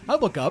mommy? I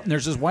look up and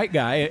there's this white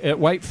guy, a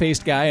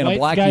white-faced guy in a White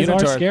black guys are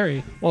unitard.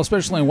 scary. Well,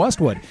 especially in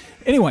Westwood.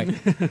 Anyway,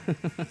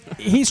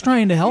 he's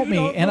trying to help me,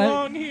 don't and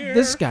belong here.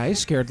 this guy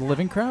scared the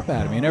living crap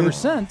out of me. And ever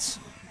since,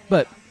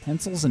 but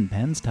pencils and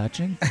pens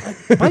touching.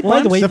 By the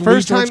way, the Lee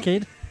first George time-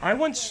 Cade. I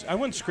once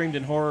screamed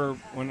in horror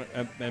when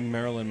at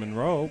Marilyn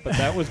Monroe, but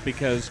that was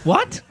because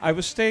What? I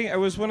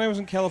was when I was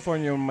in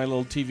California on my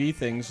little TV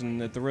things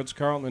and at the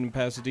Ritz-Carlton in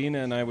Pasadena,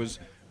 and I was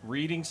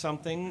reading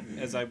something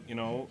as I,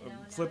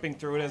 flipping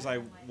through it as I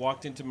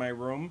walked into my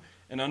room,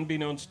 and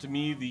unbeknownst to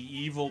me, the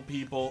evil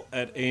people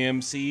at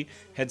AMC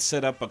had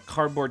set up a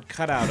cardboard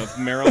cutout of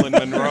Marilyn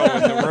Monroe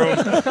in the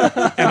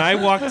room, and I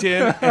walked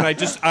in, and I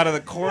just out of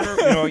the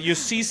corner, you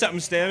see something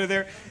standing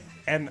there,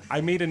 and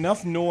I made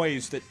enough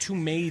noise that 2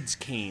 maids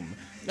came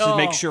to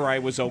make sure I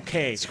was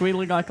okay.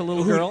 Squealing like a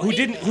little girl.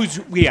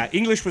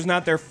 English was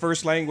not their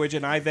first language,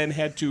 and I then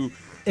had to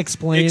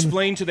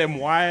explain to them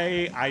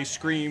why I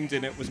screamed,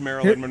 and it was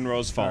Marilyn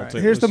Monroe's fault.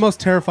 Here's the most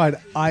terrified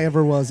I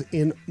ever was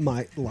in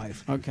my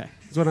life. Okay.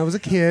 It's when I was a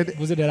kid.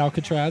 Was it at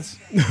Alcatraz?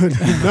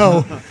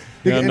 No.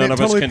 Yeah, And none it of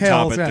totally us can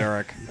pales, top it, yeah.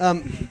 Derek.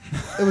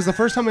 It was the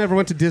first time I ever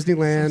went to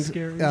Disneyland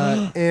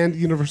scary. and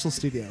Universal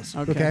Studios.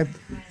 Okay.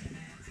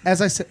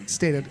 As I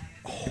stated,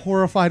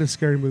 horrified of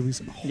scary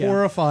movies, Yeah.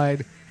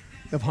 horrified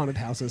of haunted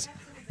houses.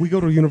 We go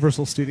to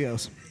Universal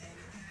Studios.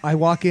 I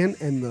walk in,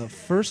 and the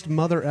first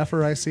mother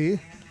effer I see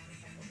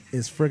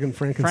is friggin'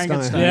 Frankenstein.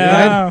 Frankenstein.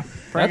 Yeah.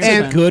 Right? That's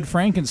And- a good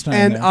Frankenstein.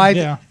 And there. I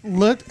Yeah.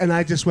 looked, and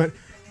I just went,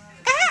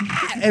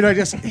 "Ah!" and I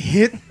just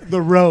hit the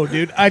road,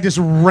 dude. I just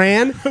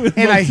ran,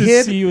 and I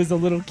hid. See you as a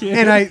little kid.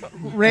 And I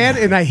ran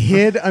and I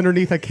hid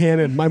underneath a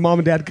cannon. My mom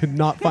and dad could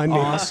not find me.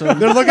 Awesome.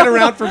 They're looking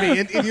around for me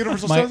in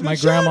Universal My- Studios. my Like,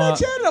 grandma-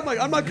 Shut it. I'm like,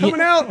 I'm not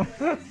coming out.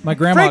 my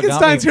grandma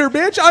Frankenstein's got me,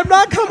 here, bitch. I'm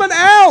not coming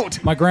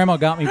out. My grandma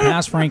got me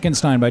past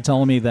Frankenstein by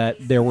telling me that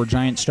there were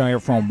giant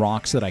styrofoam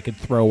rocks that I could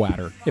throw at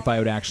her if I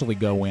would actually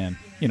go in.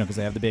 Because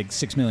they have the big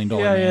 $6 million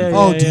man.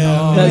 Oh, dude.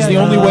 That's the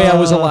only way I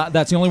was allowed.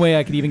 That's the only way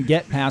I could even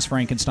get past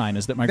Frankenstein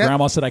is that my That-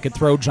 grandma said I could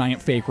throw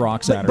giant fake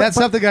rocks at her. That's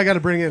something I got to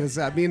bring in is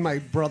me and my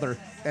brother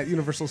at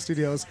Universal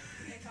Studios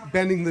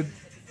bending the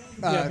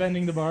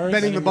bending the bars.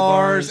 bending the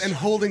bars and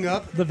holding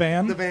up The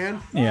van. the van.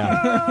 Yeah.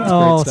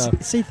 Oh, great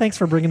stuff. see, thanks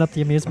for bringing up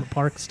the amusement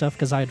park stuff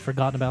because I had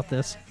forgotten about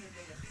this.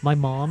 My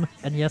mom,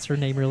 and yes, her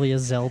name really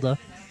is Zelda,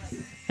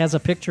 has a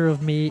picture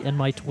of me and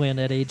my twin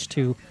at age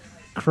 2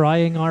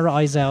 crying our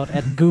eyes out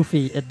at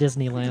Goofy at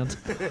Disneyland.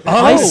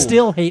 I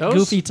still hate Those-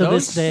 Goofy to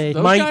those- this day.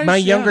 those- My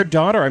guys, younger yeah.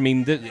 daughter,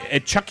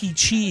 at Chuck E.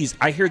 Cheese,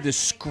 I heard this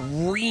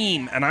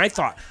scream, and I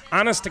thought,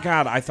 honest to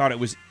God,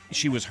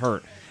 she was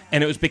hurt.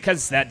 And it was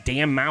because that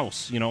damn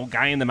mouse,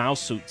 guy in the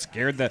mouse suit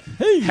scared the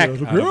heck out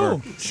of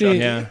her. See,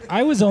 Yeah.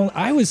 I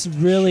was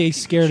really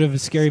scared of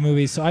scary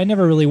movies, so I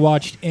never really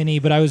watched any.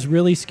 But I was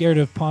really scared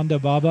of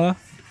Ponda Baba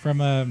from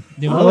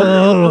New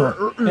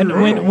Hope.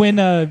 And when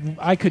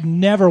I could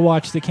never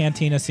watch the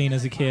cantina scene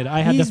as a kid, I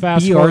had He's to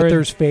fast B. forward.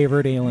 Arthur's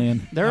favorite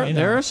alien. There I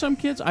know. are some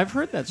kids. I've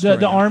heard that story.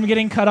 The arm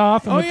getting cut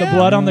off and Oh, with the yeah.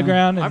 blood on the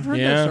ground. And I've heard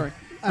Yeah. that story.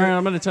 All right,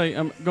 I'm going to tell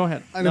you. Go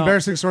ahead. An No.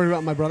 embarrassing story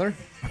about my brother.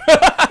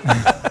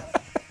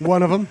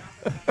 One of them.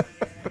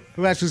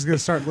 Who actually is going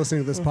to start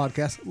listening to this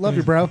podcast. Love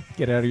you, bro.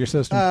 Get out of your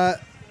system.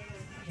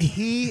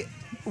 He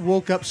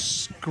woke up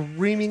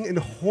screaming in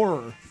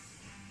horror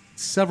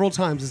several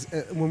times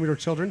when we were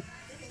children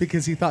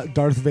because he thought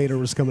Darth Vader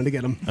was coming to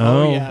get him.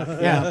 Oh,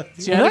 yeah.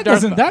 See, I had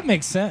a that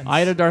makes sense. I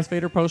had a Darth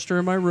Vader poster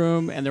in my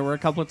room, and there were a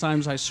couple of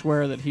times I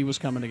swear that he was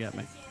coming to get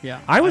me. Yeah.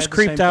 I was had the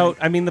same creeped out.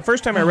 thing. I mean, the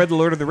first time I read The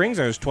Lord of the Rings,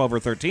 I was 12 or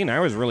 13. I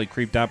was really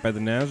creeped out by the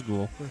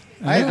Nazgul.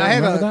 I had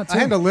remember that I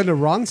had too. a Linda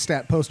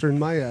Ronstadt poster in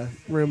my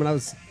room, and I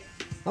was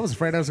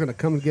afraid I was going to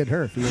come and get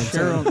her. If you know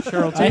what I'm saying.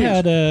 Cheryl I Tate.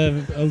 had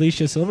a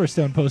Alicia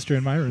Silverstone poster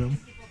in my room.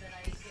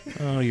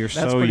 Oh, you're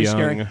That's so pretty young.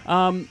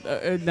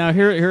 scary. Now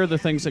here are the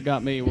things that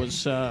got me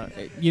was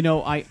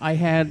I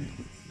had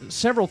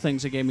several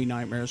things that gave me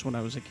nightmares when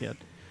I was a kid.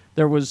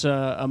 There was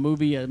a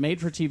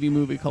made-for-TV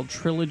movie called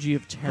Trilogy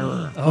of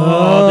Terror.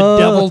 Oh, the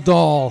Devil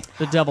Doll.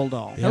 The Devil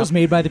Doll. That was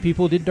made by the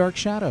people who did Dark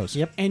Shadows.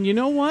 Yep. And you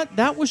know what?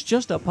 That was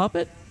just a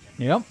puppet.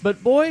 Yep.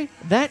 But boy,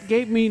 that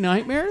gave me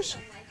nightmares.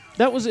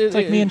 That was It's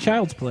like me and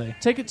Child's Play.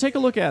 Take a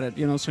look at it.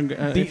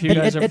 If you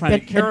guys ever find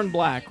it, Karen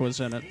Black was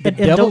in it. And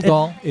Devil don't-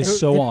 Doll is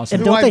so awesome.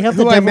 And don't they have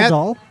the who I Devil met,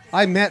 Doll?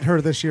 I met her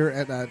this year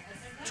at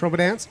Tromba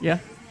Dance. Yeah,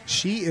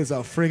 She is a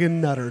friggin'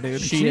 nutter,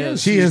 dude. she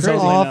is. She She's is crazy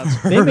off.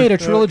 nuts. They made a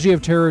trilogy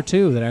of terror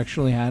too that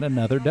actually had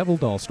another Devil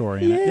Doll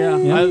story in it.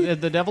 Yeah,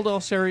 the Devil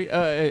Doll series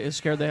it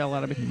scared the hell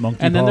out of me. Monkey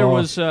and then there Paw.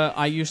 was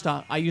I used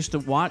to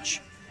watch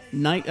the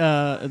Night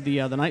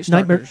Nightmare.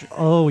 Stalkers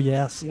Oh,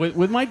 yes.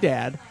 with my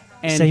dad.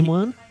 And Same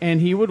one? And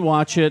he would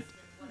watch it.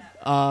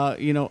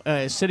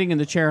 Sitting in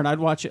the chair, and I'd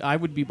watch it. I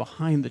would be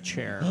behind the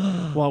chair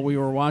while we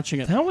were watching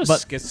it. That was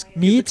but,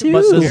 Me too.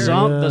 but the,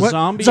 Yeah. the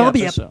zombie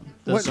Zombie episode.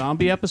 The What-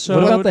 zombie episode.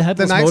 What about the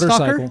headless Night Stalker?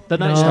 motorcycle? The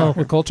Night No. Stalker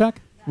With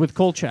Kolchak? with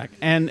Kolchak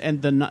and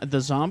the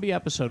zombie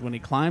episode when he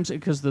climbs it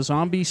because the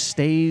zombie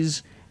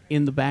stays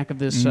in the back of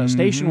this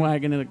station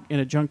wagon in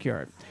a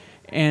junkyard,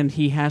 and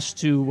he has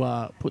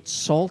to put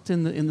salt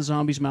in the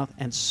zombie's mouth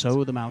and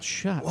sew the mouth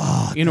shut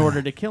in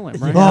order to kill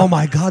him. Right? Oh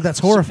my God, that's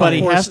But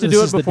horrifying. he has to This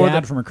do is it before the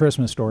dad from A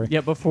Christmas Story.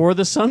 before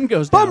the sun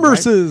goes down. Right?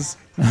 Bummerses.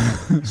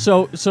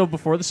 So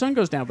before the sun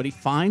goes down, but he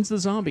finds the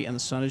zombie and the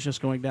sun is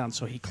just going down.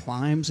 So he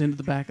climbs into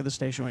the back of the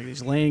station wagon.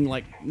 He's laying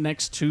like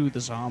next to the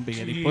zombie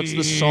and he puts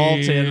the salt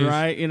in,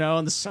 right? You know,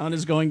 and the sun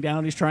is going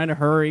down. He's trying to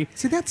hurry.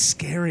 See, that's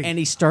scary. And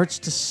he starts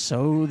to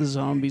sew the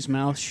zombie's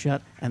mouth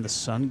shut and the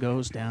sun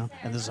goes down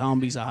and the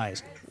zombie's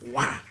eyes,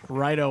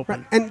 right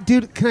open. And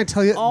dude, can I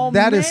tell you, Oh,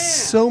 that is man.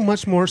 so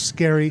much more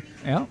scary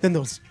Yeah. than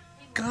those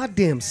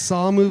goddamn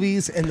Saw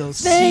movies and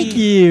those. Thank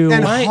you.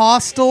 And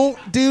Hostel,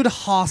 dude,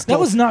 Hostel. That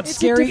was not It's a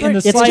scary in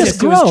the different- it's slightest.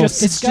 just It was gross.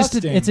 just It's just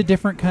disgusting. it's a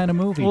different kind of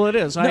movie. Well, it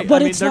is. No, I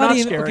but mean, it's they're not not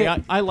even- scary.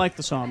 okay. I like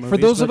the Saw movies. For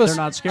those but of us, they're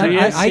not scary.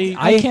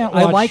 I can't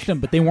I watch- liked them,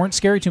 but they weren't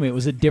scary to me. It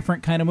was a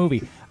different kind of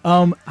movie.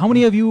 How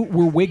many of you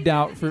were wigged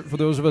out? For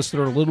those of us that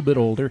are a little bit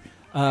older,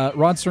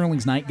 Rod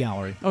Serling's Night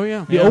Gallery. Oh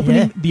yeah.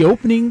 The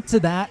opening to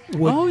that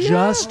would Oh, yeah.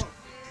 just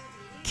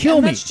kill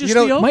And me. that's just You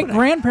know, the My opening.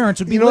 grandparents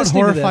would be You know what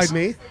listening to horrified this.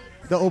 me?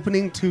 The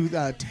opening to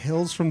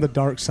Tales from the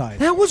Dark Side.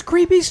 That was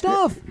creepy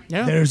stuff.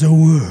 Yeah. There's a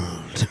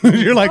world.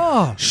 You're like,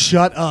 Oh.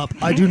 shut up.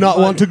 I do not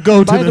want to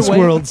go by to the this way-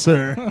 world,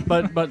 sir.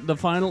 But the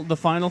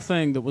final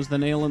thing that was the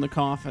nail in the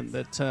coffin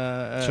that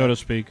so to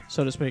speak.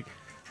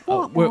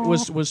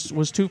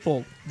 was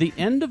twofold. The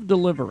end of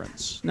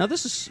Deliverance. Now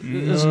this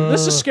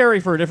is scary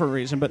for a different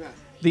reason, but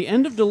the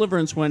end of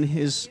Deliverance when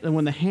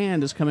the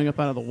hand is coming up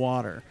out of the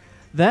water.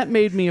 That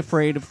made me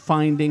afraid of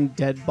finding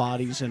dead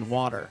bodies in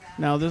water.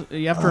 Now,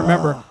 you have to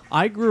remember,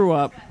 I grew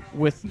up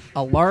with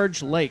a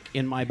large lake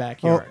in my Oh,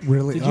 backyard.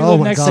 really? Did you Oh, live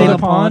my next to God.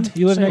 Salem Pond?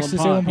 You live next to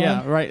Salem Pond?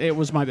 Yeah, right. It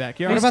was my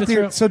backyard. What about to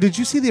throw- so did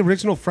you see the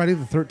original Friday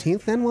the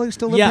 13th then while you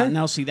still lived Yeah, there?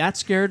 now see, that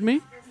scared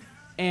me.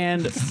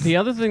 And the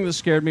other thing that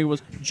scared me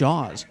was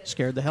Jaws.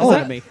 Scared the hell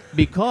out of me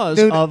because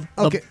Dude, of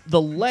okay.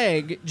 the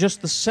leg,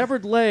 just the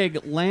severed leg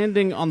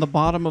landing on the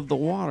bottom of the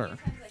water.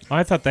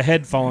 I thought the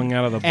head falling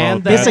out of the boat.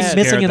 And that the scared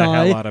missing an the hell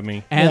eye. out of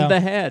me. And Yeah. the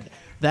head.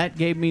 That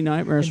gave me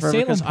nightmares And forever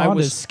Salem because I Pond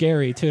was is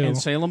scary too. And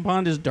Salem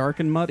Pond is dark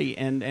and muddy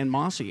and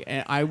mossy.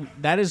 And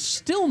that is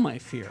still my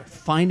fear,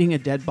 finding a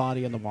dead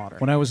body in the water.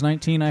 When I was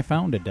 19, I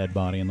found a dead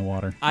body in the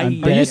water. I- I'm Are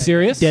you dead-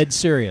 serious? Dead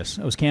serious.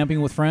 I was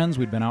camping with friends.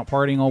 We'd been out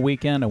partying all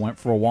weekend. I went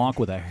for a walk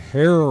with a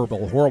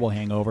horrible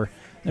hangover.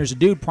 There's a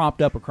dude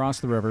propped up across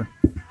the river,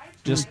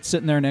 just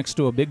sitting there next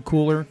to a big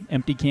cooler,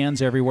 empty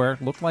cans everywhere.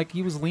 Looked like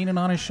he was leaning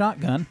on his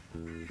shotgun.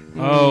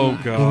 Oh,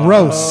 God.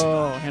 Gross.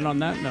 Oh, and on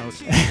that note,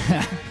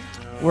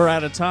 we're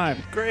out of time.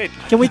 Great.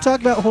 Can we talk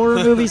about horror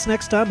movies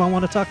next time? I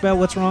want to talk about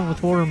what's wrong with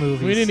horror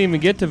movies. We didn't even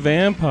get to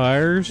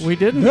vampires. We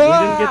didn't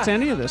get to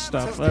any of this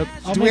stuff.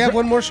 Do we have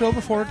one more show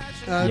before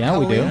Yeah,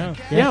 we do. Halloween?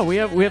 Yeah,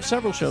 we have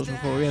several shows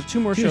before. We have two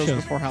more shows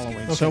before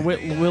Halloween. So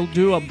we'll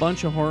do a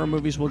bunch of horror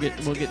movies. We'll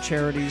get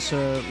charities.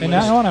 And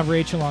I want to have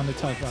Rachel on to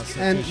talk about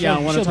stuff. And- too. Yeah, I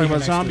want to She'll talk be here about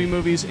next zombie week.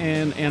 movies,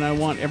 and I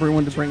want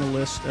everyone to bring a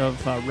list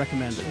of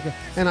recommended.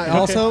 And I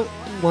also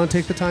want to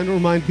take the time to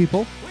remind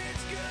people,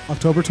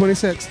 October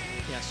 26th,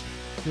 Yes.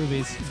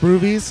 Movies.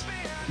 Broovies,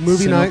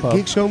 movie night, Cinepub.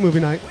 Geek Show movie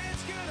night,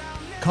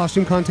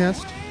 costume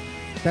contest,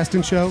 best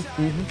in show,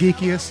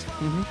 geekiest,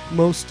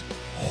 most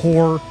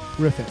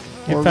horrific.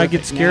 If I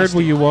get scared,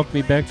 will you walk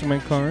me back to my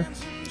car?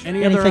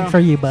 Any Anything other for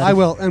you, buddy. I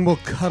will, and we'll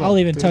cuddle. I'll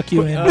even dude. tuck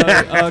you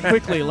in.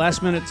 quickly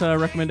last minute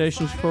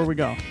recommendations before we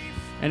go?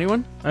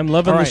 Anyone? I'm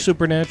loving All the right.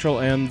 supernatural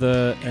and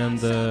the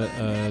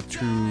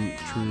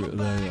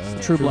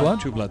True Blood.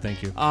 True Blood.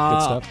 Thank you.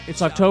 stuff.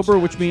 It's October,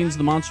 which means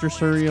the monster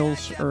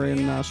cereals are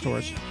in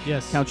stores.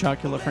 Yes. Count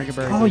Chocula,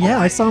 Frankenberry. Oh yeah,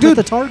 I saw him Dude, at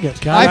the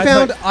Target.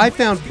 I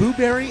found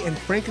blueberry and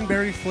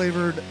Frankenberry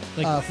flavored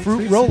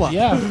fruit roll up.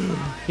 Yeah.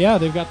 Yeah,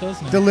 they've got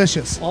those now.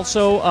 Delicious.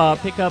 Also,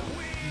 pick up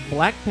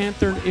Black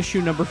Panther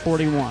issue number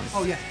 41.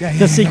 Oh yeah,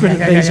 The Secret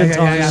Invasion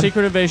tie-in.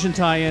 Secret Invasion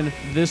tie-in.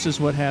 This is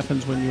what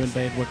happens when you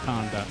invade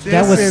Wakanda.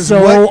 That was This is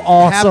so what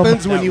awesome.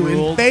 happens when That you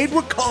ruled. invade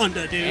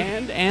Wakanda,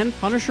 dude. And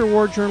Punisher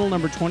War Journal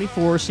number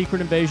 24,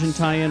 Secret Invasion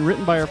tie-in,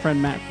 written by our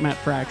friend Matt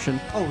Fraction.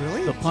 Oh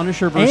really? The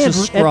Punisher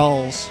versus And-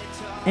 Skrulls.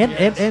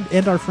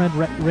 And our friend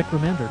Rick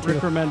Remender too. Rick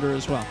Remender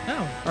as well.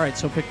 Oh. All right,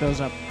 so pick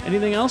those up.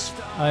 Anything else?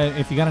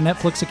 If you got a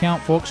Netflix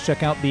account, folks,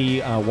 check out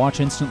the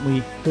Watch Instantly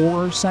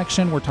horror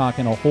section. We're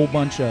talking a whole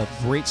bunch of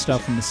great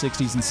stuff from the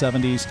 60s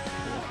and 70s.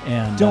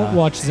 And Don't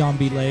watch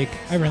Zombie Lake.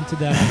 I rented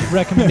that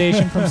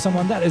recommendation from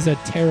someone. That is a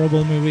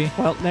terrible movie.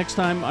 Well, next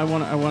time I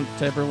want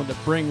everyone to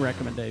bring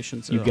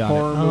recommendations. You got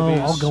horror it. Oh,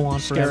 movies. I'll go on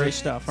scary forever.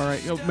 stuff. All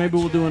right, maybe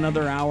we'll do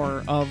another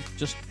hour of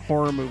just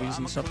horror movies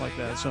and stuff like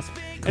that. So,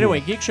 anyway,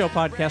 Geek Show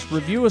Podcast.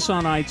 Review us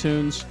on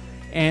iTunes,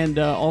 and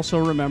also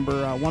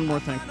remember one more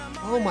thing.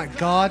 Oh my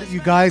God, you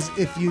guys!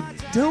 If you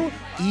don't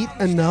eat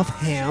enough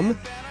ham,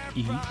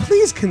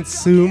 please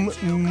consume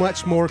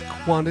much more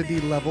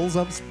quantity levels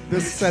of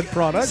this said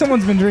product.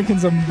 Someone's been drinking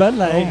some Bud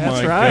Light. Oh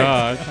That's my right.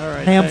 God. All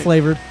right, Ham thanks.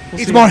 flavored.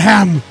 We'll Eat see more you-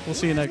 ham. We'll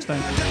see you next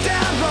time.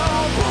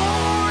 Download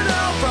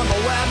porno from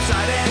a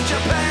website in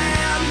Japan.